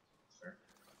 Fair.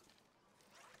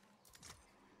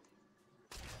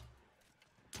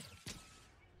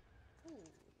 Ooh,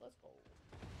 let's go.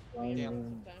 We have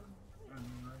some time.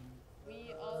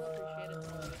 We all appreciate it.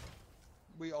 Always.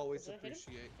 We always Did I hit him?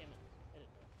 appreciate. Damn it.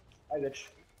 I didn't. Hi, bitch.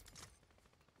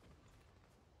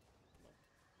 No.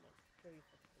 Where are you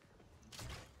fucking?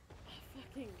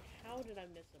 Fucking, how did I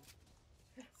miss him?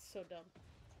 That's so dumb.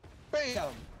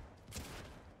 BAM!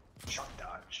 Shock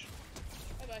dodge.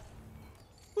 Bye bye.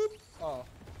 Boop! Oh, Uh-oh.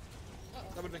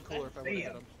 that would have been cooler if I would have hit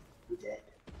Bam. him. You're dead.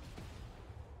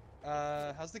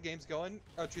 How's the games going?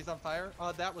 Oh, trees on fire?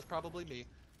 That was probably me.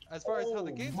 As far as how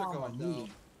the Oh, games are going, Mamma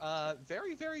though,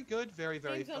 very, very good, very,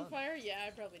 very Games fun. on fire? Yeah, I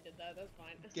probably did that. That's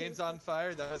fine. Games on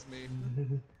fire? That was me.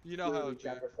 You know how Dude, it be.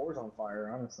 chapter 4's on fire,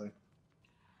 honestly.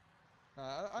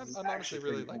 I'm This is honestly actually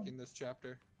really pretty fun. liking this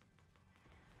chapter.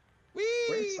 Great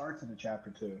Whee! start to the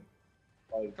chapter 2.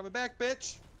 Like, Coming back,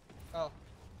 bitch! Oh,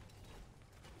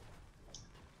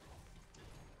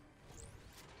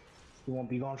 you won't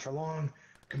be gone for long.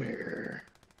 Come here.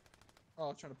 oh,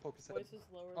 I'm trying to poke his head. Voice is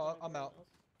lower Oh, than I'm everyone out. else.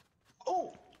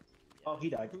 Oh! Oh, he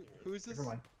died. Who's this? Never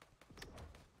mind.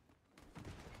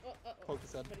 Oh, Poke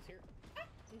his head. Somebody's here. Ah!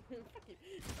 Fuck you.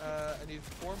 I need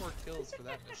 4 more kills for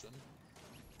that mission.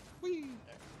 Whee!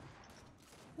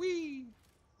 Whee!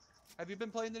 Have you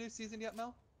been playing the new season yet,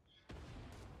 Mel?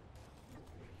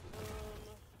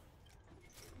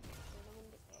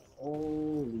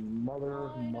 Holy mother,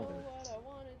 I know mother. what I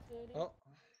wanted to do. Oh.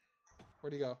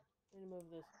 Where'd he go? I'm gonna move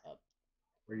this up.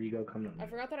 Where do you go? Come to I me.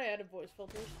 forgot that I added voice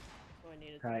filters, so I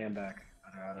needed to I am back.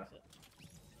 Ada, fix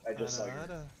it. I just saw your.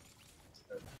 Ada.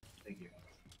 Thank you.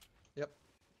 Yep.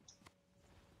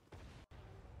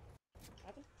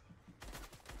 Happened?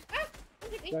 Ah!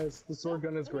 Don't hit me! Guys, the sword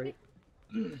gun is Don't hit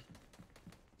great. me.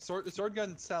 Sword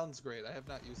gun sounds great. I have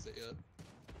not used it yet.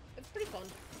 It's pretty fun.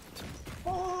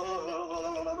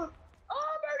 Oh,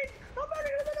 Birdie! Oh, Birdie!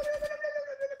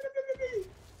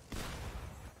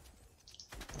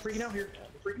 Freaking out here.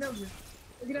 Freaking out here.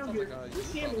 Freaking out Sounds here. like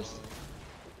There's cameras.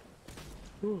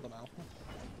 Somehow.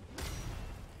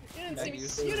 didn't see me.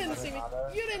 Thank You didn't see me.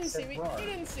 You didn't see me. You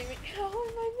didn't see me. How am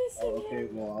I missing Oh, okay, him?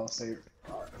 well, I'll say.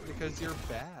 Because you're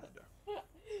bad.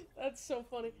 That's so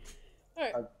funny.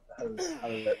 Alright. How does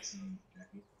that sound,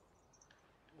 Jackie?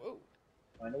 Whoa.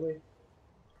 Finally?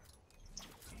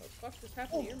 What the fuck just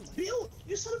happened here? Bill!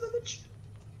 You son of a bitch!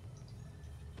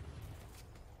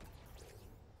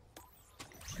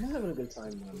 I'm having a good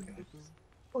time, man.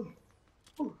 Oh,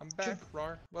 oh, I'm back,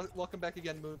 Rar. Welcome back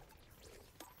again, Moon.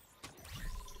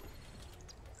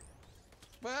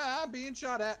 Well, I'm being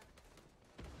shot at.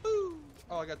 Ooh.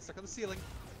 Oh, I got stuck on the ceiling.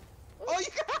 Oh, you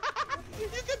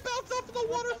can bounce off of the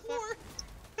water floor.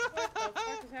 What the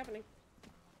fuck is happening?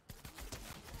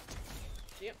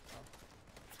 Yep.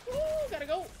 Woo, gotta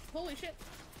go. Holy shit.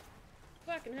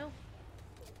 Fucking hell.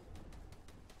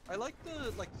 I like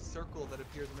the circle that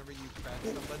appears whenever you crack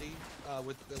somebody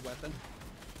with the weapon.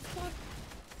 What?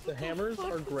 The hammers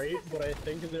are great, but I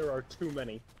think there are too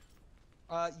many.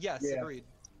 Yes, Yeah. agreed.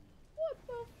 What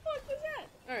the fuck was that?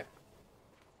 Alright.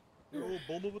 Yo,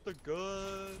 Bulma with the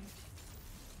gun.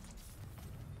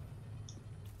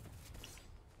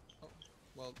 Oh,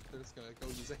 well, they're just gonna go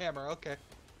use a hammer. Okay.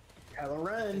 Kylo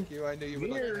Ren! Thank you. I knew you would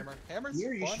like a hammer. Hammer's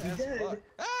You fun should be as dead. fuck.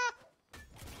 Ah!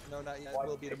 No, not yet. Why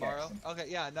Will be pickaxe tomorrow. him? Okay,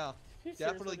 yeah, no. You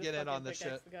Definitely seriously get just in on fucking this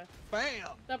pickaxe shit. the guy. Bam!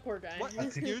 That poor guy. What?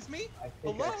 Excuse me? I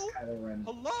think Hello? that's Kylo Ren.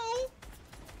 Hello?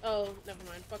 Oh, never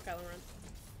mind. Fuck Kylo Ren.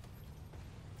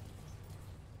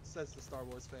 Says the Star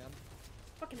Wars fan.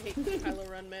 Fucking hate Kylo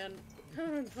Ren, man.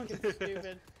 Kylo Ren's fucking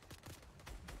stupid.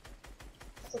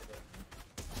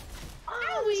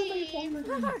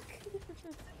 Owie! Fuck!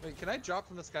 Wait, can I drop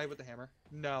from the sky with the hammer?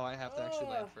 No, I have to actually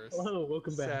land first. Hello,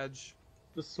 welcome back. Sag.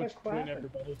 Just switch What between happened?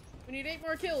 everybody. We need 8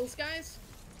 more kills, guys.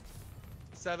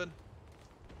 7.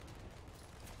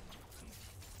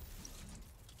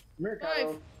 Come here, 5,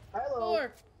 Kylo.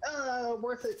 Kylo! 4.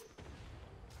 Worth it.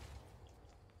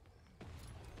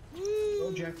 Woo!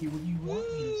 Oh, Jackie, what do you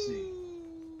want me to see?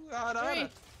 Woo! Ada, 3. ada.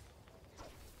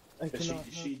 I But cannot.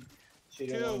 she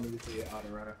didn't want me to see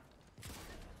Adarada.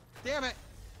 Damn it!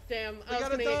 Damn, We I was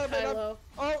got gonna a get dub, and Kylo.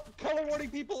 Oh, color warning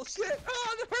people! Shit!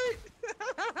 Oh, that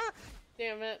hurt!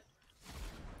 Damn it.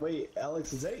 Wait,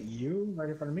 Alex, is that you right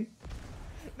in front of me?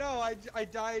 No, I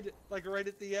died like right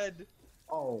at the end.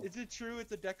 Oh, Is it true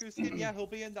it's a Deku skin? Yeah, he'll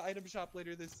be in the item shop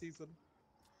later this season.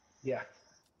 yeah.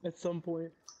 At some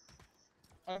point.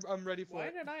 I'm ready for Why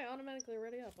it. did I automatically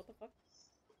ready up? What the fuck?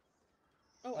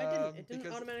 Oh, I didn't. It didn't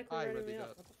because automatically I ready me readied up.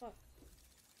 up. What the fuck?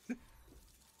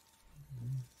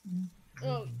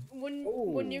 Oh,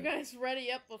 when you guys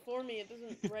ready up before me, it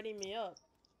doesn't ready me up.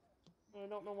 I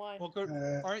don't know why. Well, go,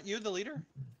 aren't you the leader?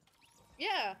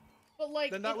 Yeah, but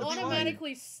like Then it that would be fine.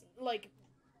 automatically like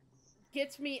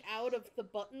gets me out of the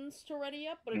buttons to ready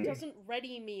up, but it doesn't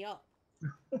ready me up.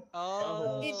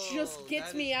 Oh, It just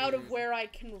gets that me is out of weird. where I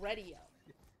can ready up.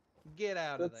 Get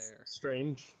out of That's there.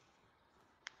 strange.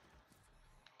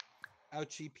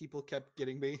 Ouchie, people kept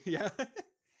getting me. Yeah.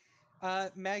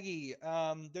 Maggie,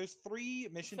 there's 3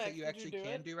 missions Fact, that you did actually you do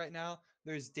can it? do right now.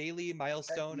 There's daily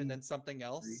milestone and then something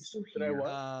else. Did I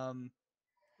what?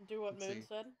 Do what Let's Moon see.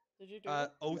 said. Did you do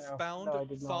it? Oathbound. No, I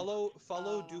did not.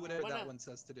 Follow. Do whatever why that not? one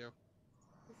says to do.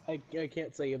 I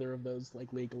can't say either of those,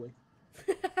 like, legally.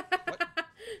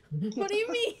 What do you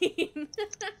mean?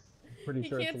 Pretty He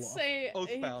sure can't it's a law. say. He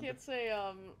Oathbound. can't say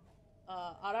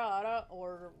ara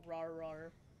or rar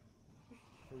rar.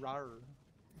 Rar.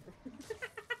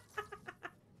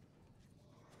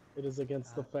 It is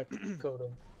against the FEC code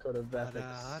of ethics.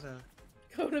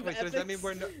 Code of Wait, so ethics.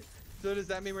 does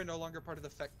that mean we're no longer part of the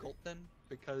Feck cult then?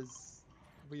 Because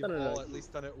we've No. all at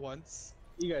least done it once.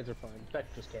 You guys are fine. FEC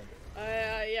just can't do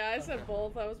it. Yeah, I said Okay.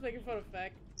 both. I was making fun of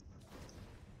Feck.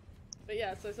 But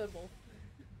yes, I said both.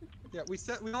 Yeah,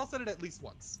 we all said it at least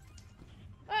once.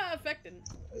 Ah, Feck didn't.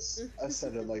 I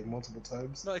said it like multiple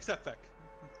times. No, except Feck.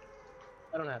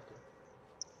 I don't have to.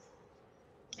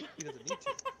 He doesn't need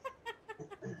to.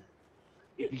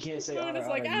 If you can't say Moon Ada is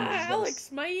like, Ada, you just gotta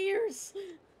Alex, my ears.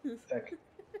 Heck,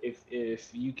 if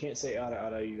you can't say Ada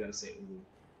Ada, you gotta say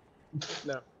Ulu.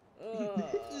 No.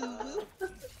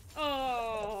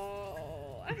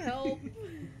 Oh, help.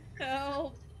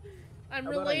 Help. I'm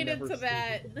How about I related never to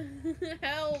that.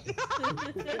 Help.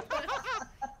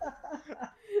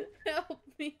 Help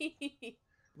me.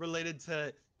 Related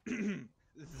to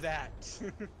that.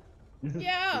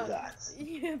 Yeah. That.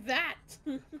 Yeah, that.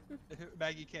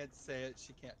 Maggie can't say it,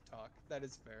 she can't talk. That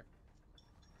is fair.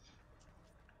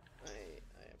 I have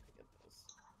to get this.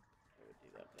 I would do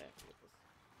that, but I have to get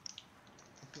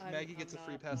this. Maggie gets I'm a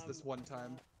free not- pass I'm- this one I'm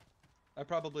time. not. I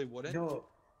probably wouldn't. No,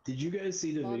 did you guys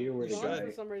see the video where the Lon guy?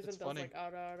 for some reason It's does funny. like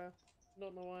ada ada.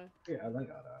 Don't know why. Yeah, I like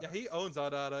Ada. Yeah, he owns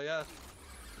Ada Ada, yeah.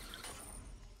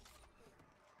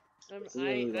 It's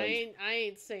literally like- I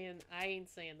ain't saying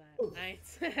that. Oof. I ain't,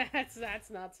 that's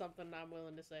not something I'm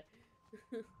willing to say.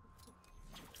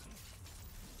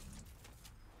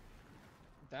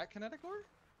 That kinetic ore?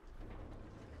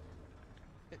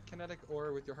 Hit kinetic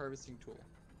ore with your harvesting tool.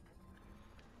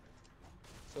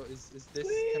 So is this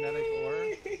kinetic ore?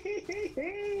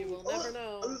 You will never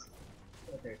know.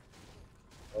 Okay.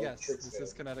 Yes, tricks this failed.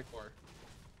 is kinetic ore.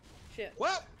 Shit.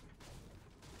 What?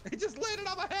 It just landed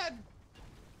on my head!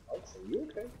 Oh, so you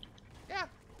okay? Yeah.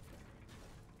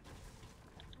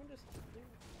 I'm just.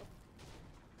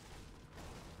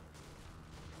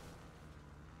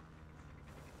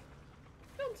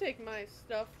 Don't take my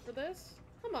stuff for this.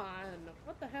 Come on.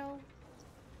 What the hell?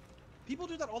 People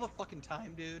do that all the fucking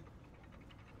time, dude.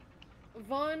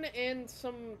 Vaughn and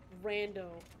some rando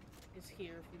is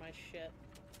here for my shit.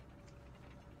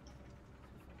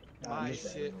 Nah, I'm My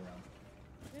just shit.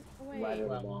 Get Ride it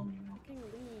away. along, you know. Fucking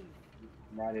leave.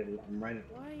 I'm riding.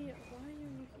 Why are you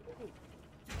wait.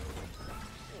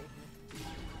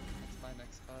 That's my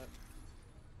next hut.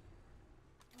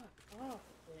 Fuck off,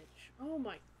 bitch. Oh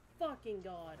my fucking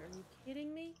god. Are you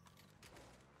kidding me?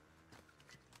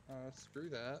 Screw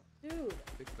that. Dude,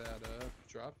 Pick that up.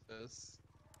 Drop this.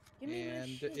 give me my And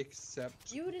shit.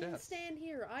 accept You didn't death. stand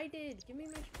here. I did. Give me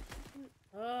my fucking...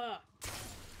 Ugh.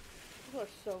 People are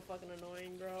so fucking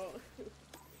annoying, bro.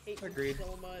 Hate them Agreed.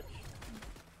 so much.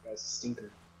 That's a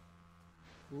stinker.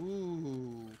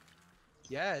 Ooh.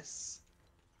 Yes.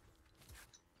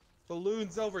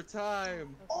 Balloons over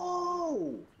time.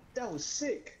 Oh, that was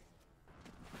sick.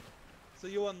 So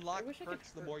you unlock I wish I could perks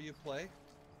the hurt. more you play.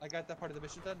 I got that part of the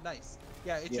mission done. Nice.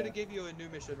 Yeah, it should have gave you a new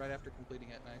mission right after completing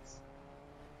it. Nice.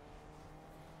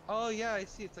 Oh yeah, I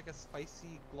see. It's like a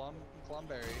spicy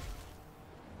glomberry.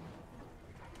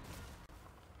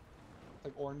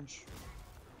 Like orange.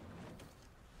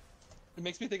 It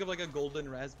makes me think of like a golden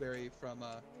raspberry from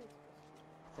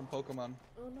Pokemon.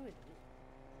 Oh no, I didn't.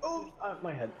 Oh,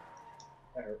 my head.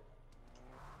 That hurt.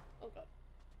 Oh god.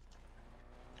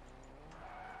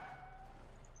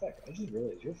 Heck, I just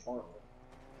realized you're far away.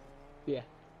 Yeah.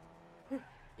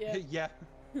 Yeah. Yeah.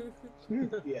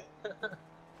 Yeah.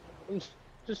 I'm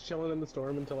just chilling in the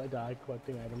storm until I die,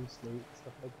 collecting items, loot,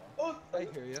 stuff like that. Oh, I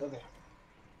hear ya. Okay.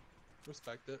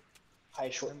 Respect it. High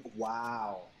short.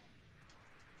 Wow.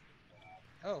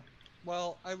 Oh.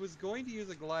 Well, I was going to use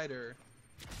a glider,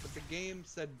 but the game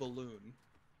said balloon.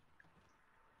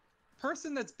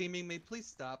 Person that's beaming me, please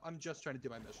stop. I'm just trying to do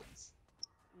my missions.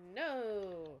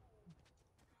 No.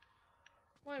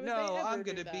 Why would No, they ever I'm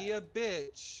do gonna that? be a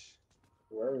bitch.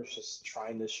 Whoever's just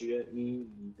trying to shoot at me,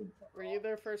 you can fuck Were off. you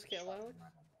their first kill, Alex?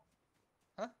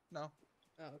 Huh? No.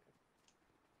 Oh, okay.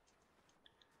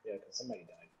 Yeah, because somebody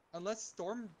died. Unless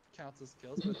storm counts as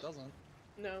kills, but it doesn't.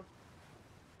 No.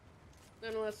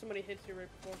 Not unless somebody hits you right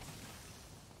before.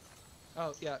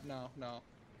 Oh, yeah, no.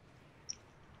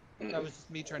 That was just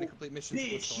me trying to complete missions with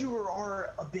Bitch, storm. you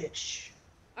are a bitch.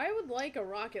 I would like a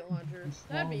rocket launcher.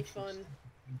 That'd be fun.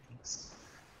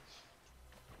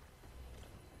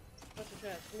 What's the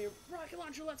chest? Give me a rocket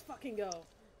launcher, let's fucking go!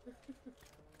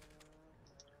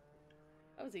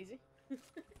 That was easy.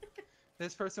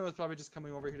 This person was probably just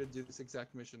coming over here to do this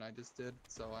exact mission I just did,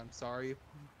 so I'm sorry,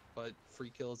 but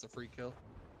free kill is a free kill.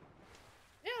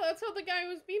 Yeah, that's how the guy who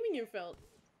was beaming you felt.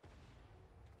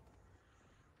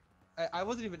 I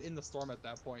wasn't even in the storm at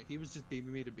that point. He was just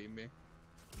beaming me to beam me.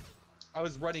 I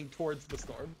was running towards the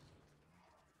storm.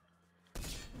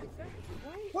 Exactly.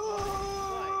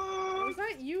 Why? Was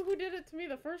that you who did it to me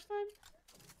the first time?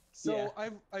 So Yeah.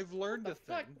 I've learned The a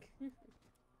fuck? thing.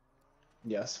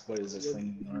 Yes, what is this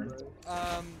thing you learned?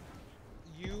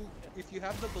 If you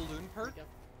have the balloon perk Yep.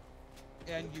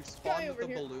 and you spawn with over the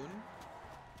here. balloon,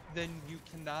 then you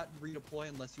cannot redeploy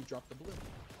unless you drop the balloon.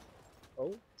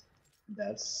 Oh,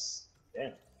 That's...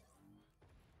 damn.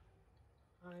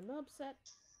 I'm upset.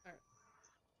 I'm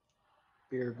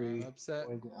upset.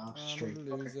 Going off I'm straight. a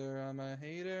loser, I'm a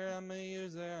hater, I'm a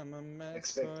user, I'm a mess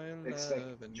Expect for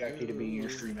love and Jackie to be in your you.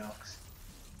 stream, Alex.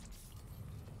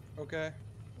 Okay.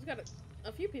 He's got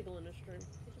a few people in his stream.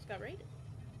 He just got raided.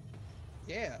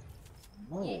 Yeah.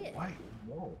 Whoa, Yeah. why?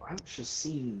 Whoa, I was just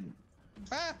seeing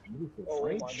Ah! beautiful Oh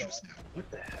frames my just now. What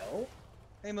the hell?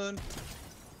 Hey, Moon.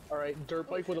 alright, dirt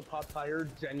bike with a pop tire,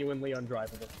 genuinely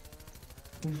undrivable.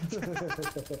 Is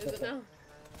it now?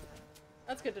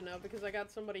 That's good to know because I got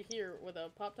somebody here with a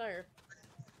pop tire.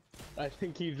 I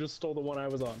think he just stole the one I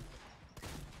was on.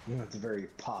 That's very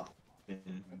pop. I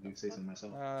do say so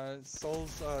myself.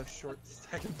 Soul's short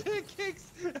stack of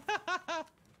pancakes.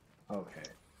 Okay.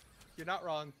 You're not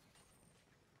wrong.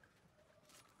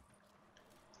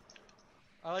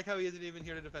 I like how he isn't even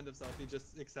here to defend himself. He just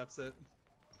accepts it.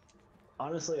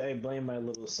 Honestly, I blame my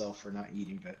little self for not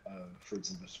eating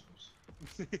fruits and vegetables.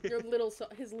 Your little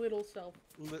self, his little self.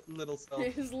 Little self.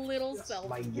 His little self.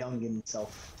 My youngin'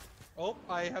 self. Oh,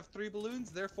 I have 3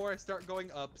 balloons, therefore I start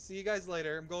going up. See you guys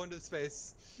later. I'm going to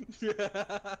space.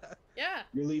 Yeah.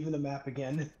 You're leaving the map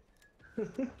again.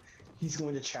 He's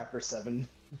going to chapter 7.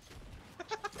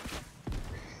 Oh,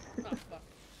 fuck.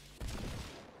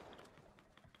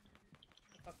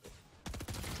 Fuck.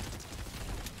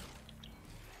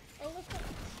 Oh, let's go.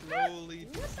 Slowly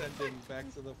descending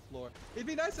back to the floor. It'd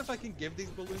be nice if I can give these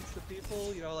balloons to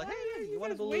people, you know, like, Why hey, are you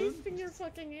want a guys balloon? wasting your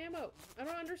fucking ammo? I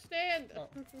don't understand. Oh.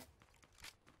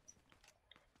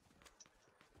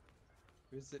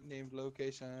 Visit named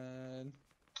location.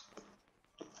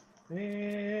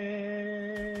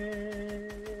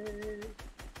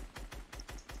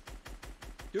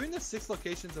 Doing the 6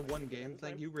 locations in one game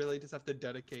thing, you really just have to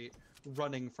dedicate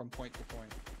running from point to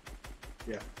point.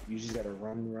 Yeah, you just gotta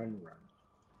run, run, run.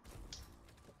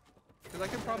 Because I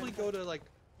could probably go to like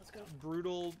Let's go.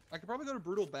 brutal. I could probably go to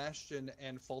brutal bastion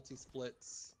and faulty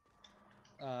splits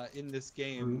in this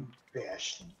game.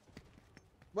 Bastion.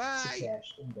 Why?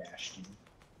 Sebastian Bastion.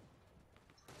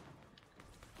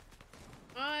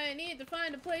 I need to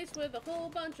find a place with a whole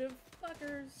bunch of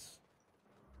fuckers.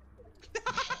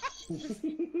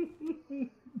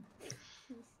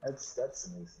 That's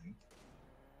amazing.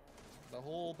 The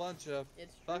whole bunch of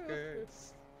It's true.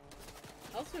 fuckers.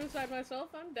 I'll suicide myself.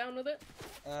 I'm down with it.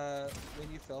 When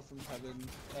you fell from heaven.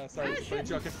 Sorry, Ah, my shit.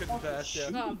 joke I couldn't pass. Yeah.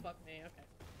 Oh, fuck me. Okay.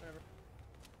 Whatever.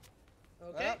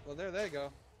 Okay. Ah, well, there you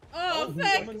go. Oh, Oh,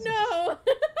 fuck someone's- no!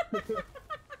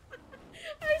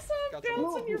 I saw him Got the-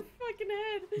 bounce on your fucking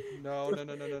head. No, no,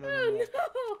 no, no, no, no, Oh,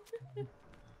 no. no.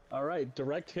 Alright,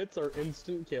 direct hits are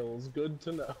instant kills. Good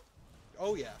to know.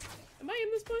 Oh yeah. Am I in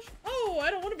this bush? Oh, I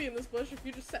don't want to be in this bush if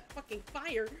you just set fucking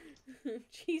fire.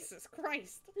 Jesus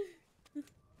Christ.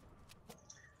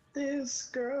 This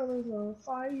girl is on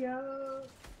fire.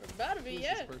 We're about to be, Who's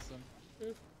yeah. this person?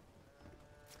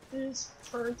 This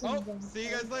person. Oh, see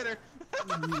you guys later. I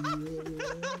love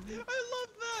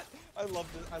that. I love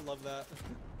it. I love that.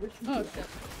 Oh, shit.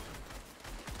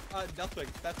 Nothing.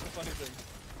 That's the funny thing.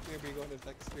 We're gonna be going to the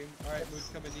next stream. All right, Moose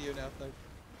coming to you now. Though.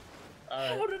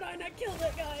 Alright. How did I not kill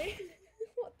that guy?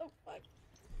 What the fuck?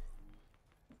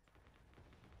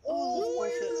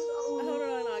 Oh, How did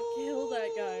I not kill that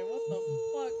guy? What the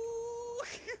fuck?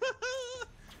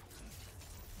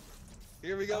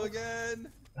 Here we go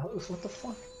again. Alex, what the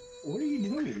fuck? What are you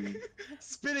doing?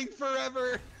 Spinning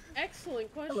forever.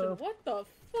 Excellent question. Hello. What the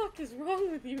fuck is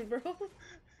wrong with you, bro?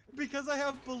 Because I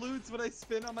have balloons when I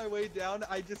spin on my way down,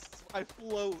 I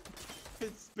float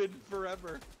and spin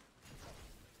forever.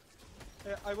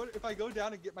 I wonder if I go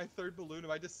down and get my 3rd balloon,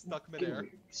 am I just stuck midair? You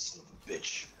son of a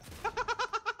bitch.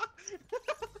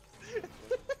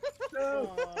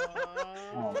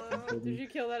 Aww. Did you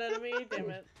kill that enemy? Damn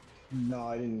it. No,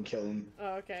 I didn't kill him.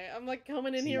 Oh, okay. I'm like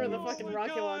coming in here with a Oh fucking my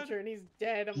rocket God. launcher and he's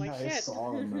dead. I'm like, I shit.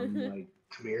 saw him. I'm like,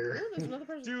 come here. Oh, there's another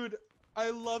person. Dude, I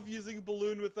love using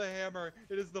balloon with the hammer.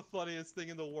 It is the funniest thing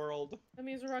in the world. Let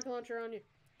me use a rocket launcher on you.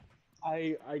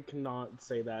 I cannot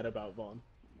say that about Vaughn.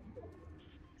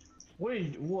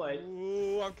 Wait, what?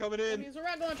 Ooh, I'm coming Let in. me use a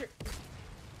rocket launcher.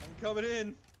 I'm coming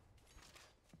in.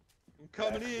 I'm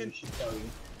coming in.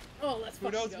 Oh, let's Who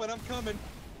fucking knows go. when I'm coming?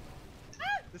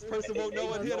 Ah! This person won't know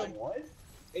what hit him. What?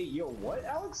 Hey, yo, what,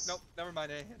 Alex? Nope, never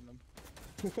mind. I ain't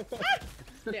hitting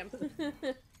him. Damn.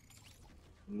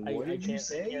 What did you can't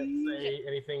say? say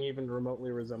anything even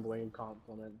remotely resembling a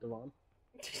compliment, Devon.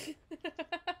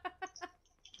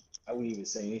 I wouldn't even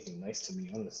say anything nice to me,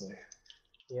 honestly.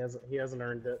 He hasn't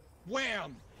earned it.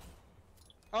 Wham!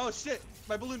 Oh shit!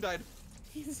 My balloon died.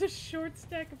 He's a short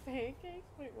stack of pancakes?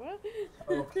 Wait, what?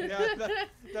 Oh, Yeah,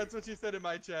 that's what you said in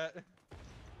my chat.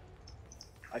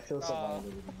 I feel so Aw.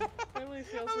 bad. Family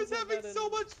feels I was so having bad so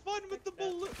and- much fun with the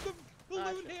balloon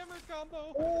Gotcha. hammer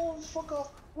combo. Oh, fuck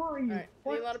off. Where are you? Alright,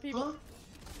 What? need a lot of people. Huh?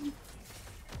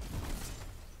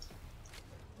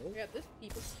 We got this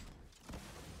people.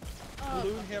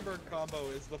 Balloon fuck. hammer combo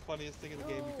is the funniest thing in the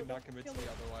game. You No, could not don't convince kill me me.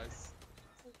 otherwise.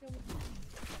 Don't kill me.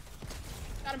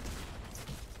 Got him.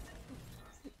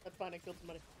 That's fine, I killed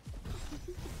somebody.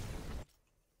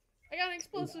 I got an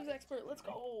explosives expert, let's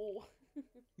go!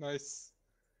 Nice.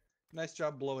 Nice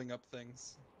job blowing up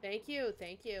things. Thank you, I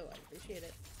appreciate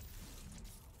it.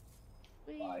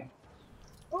 Whee. Bye.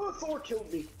 Oh, Thor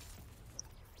killed me.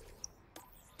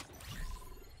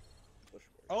 Push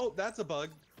forward. Oh, that's a bug.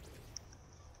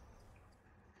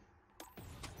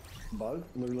 Bug,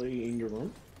 literally in your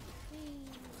room. Whee.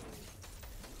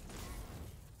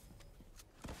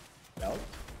 No.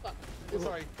 Fuck. Oh,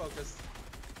 sorry, focus.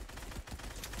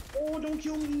 Oh, don't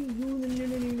kill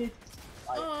me!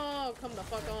 Oh, come the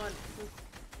fuck on.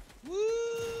 Woo!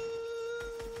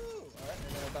 Alright,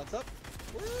 I'm gonna bounce up.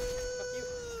 Woo! you.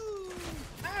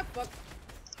 Ah, fuck.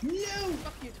 No!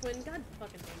 Fuck you, twin. God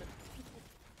fucking damn it.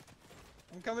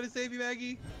 I'm coming to save you,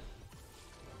 Maggie.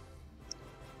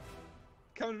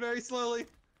 Coming very slowly.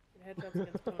 Your headshots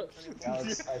against Tony's anyway.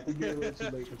 Alex, I think you're a little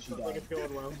too late when she I think died. it's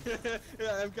going well.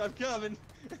 Yeah, I'm coming.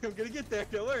 I'm gonna get there.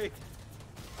 Don't worry.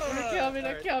 I'm coming,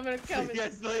 I'm Alright. coming, I'm See coming. you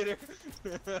guys later.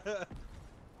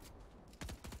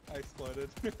 I exploded.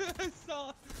 I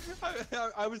saw.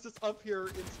 I was just up here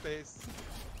in space.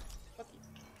 Fuck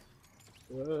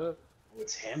you. Oh,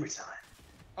 it's hammer time.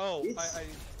 Oh, It's I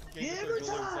gained a hammer third balloon,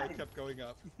 so I time! kept going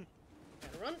up.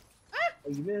 Gotta run. Ah! Oh,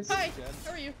 you missed. Hi! Again.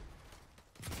 How are you?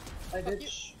 I Fuck did. you.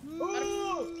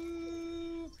 Oh!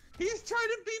 Ooh, he's trying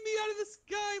to beat me out of the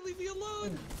sky. Leave me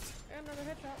alone. I got another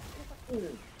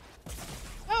headshot.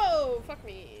 Oh, fuck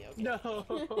me. Okay. No.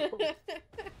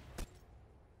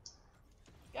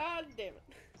 God damn it.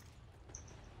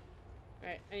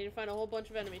 Alright, I need to find a whole bunch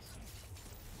of enemies.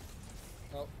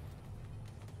 Oh,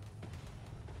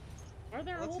 Are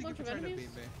there a let's whole see bunch if of you're trying to enemies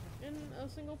beat me. in a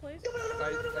single place?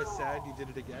 I said you did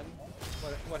it again.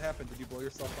 What happened? Did you blow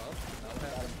yourself up? Not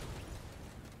what happened.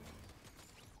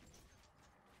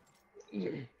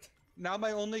 Now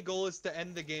my only goal is to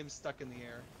end the game stuck in the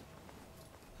air.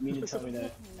 You mean to tell me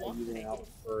that you went out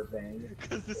for a bang?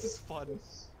 Because this is fun.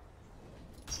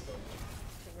 So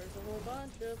where's a whole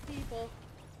bunch of people?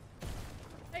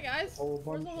 Hey guys,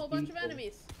 where's a whole bunch of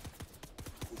enemies?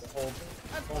 There's a whole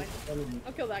That's fine. enemy.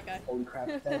 I'll kill that guy. Holy crap,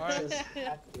 that Alright. just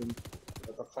happened.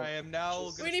 What the fuck? I am now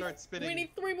Just- gonna start spinning. We need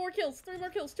 3 more kills, 3 more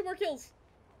kills, 2 more kills.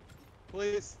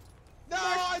 Please. No,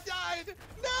 I died!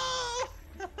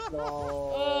 No! No.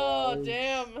 Oh,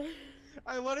 damn.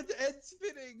 I wanted to end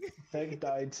spinning. Peg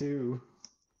died too.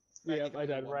 Yeah, I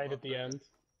died right at the end.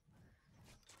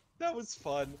 That was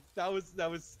fun. That was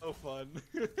so fun.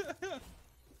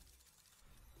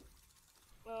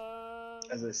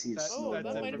 As I see it That- Oh, that's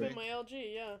that it might for have been me. my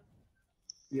LG, yeah.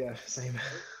 Yeah, same.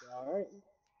 Alright.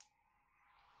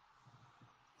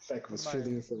 Feck was My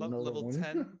feeling for another level one.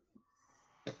 10.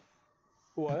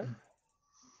 What?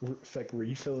 Feck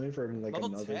refilling for like Level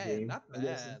another 10, game. not I'm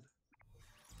guessing.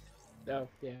 bad. Oh,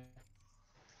 yeah.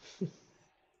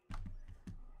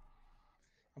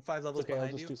 I'm 5 levels It's okay, I'll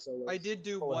behind just you. do solos. I did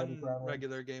do Go ahead one and grab one.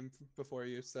 regular game before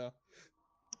you, so.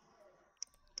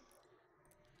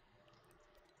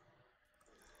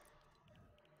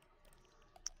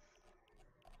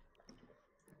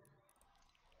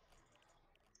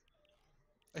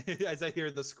 As I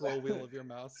hear the scroll wheel of your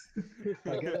mouse.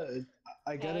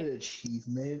 I got an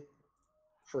achievement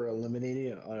for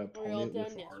eliminating an all opponent done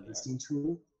with a yet? harvesting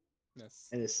tool, Yes.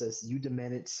 and it says you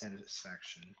demanded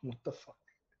satisfaction. What the fuck?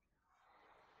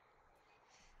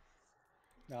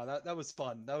 No, that was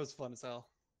fun. That was fun as hell.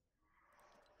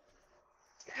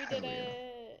 We Hell did yeah.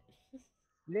 it!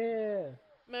 Yeah.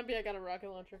 Maybe I got a rocket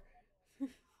launcher.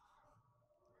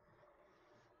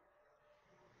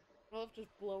 I love just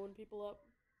blowing people up.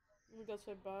 I'm gonna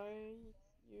say bye.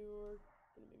 You're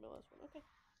gonna be my last one. Okay.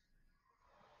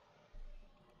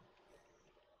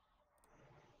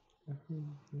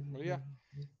 Well, yeah,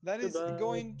 that is Goodbye.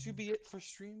 going to be it for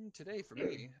stream today for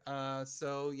me.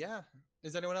 So yeah,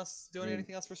 is anyone else doing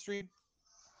anything else for stream?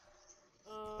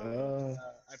 I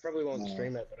probably won't No.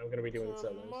 stream it, but I'm gonna be doing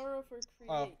solos. Tomorrow for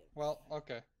Oh, creative. well,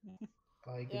 okay.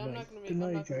 Bye, good Yeah, I'm night. not gonna be. Good I'm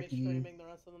night, not gonna be Jackie. streaming the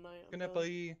rest of the night. I'm Gonna done.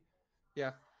 be,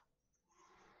 yeah.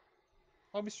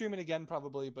 I'll be streaming again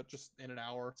probably, but just in an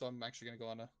hour. So I'm actually gonna go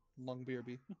on a long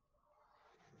BRB.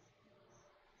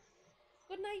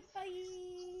 Good night.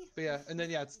 Bye. But yeah, and then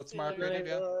yeah, it's See you tomorrow later. creative.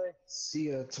 Yeah, See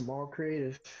ya tomorrow,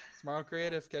 creative. tomorrow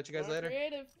creative. Catch you guys Tomorrow later.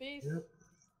 Creative. Peace. Yep.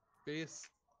 Peace.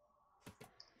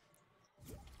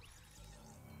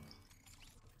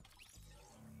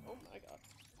 Oh my god.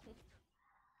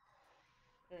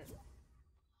 Alright.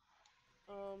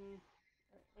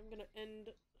 I'm gonna end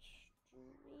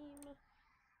stream.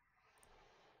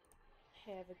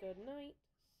 Have a good night.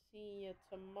 See you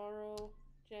tomorrow,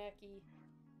 Jackie.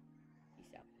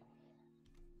 Peace out.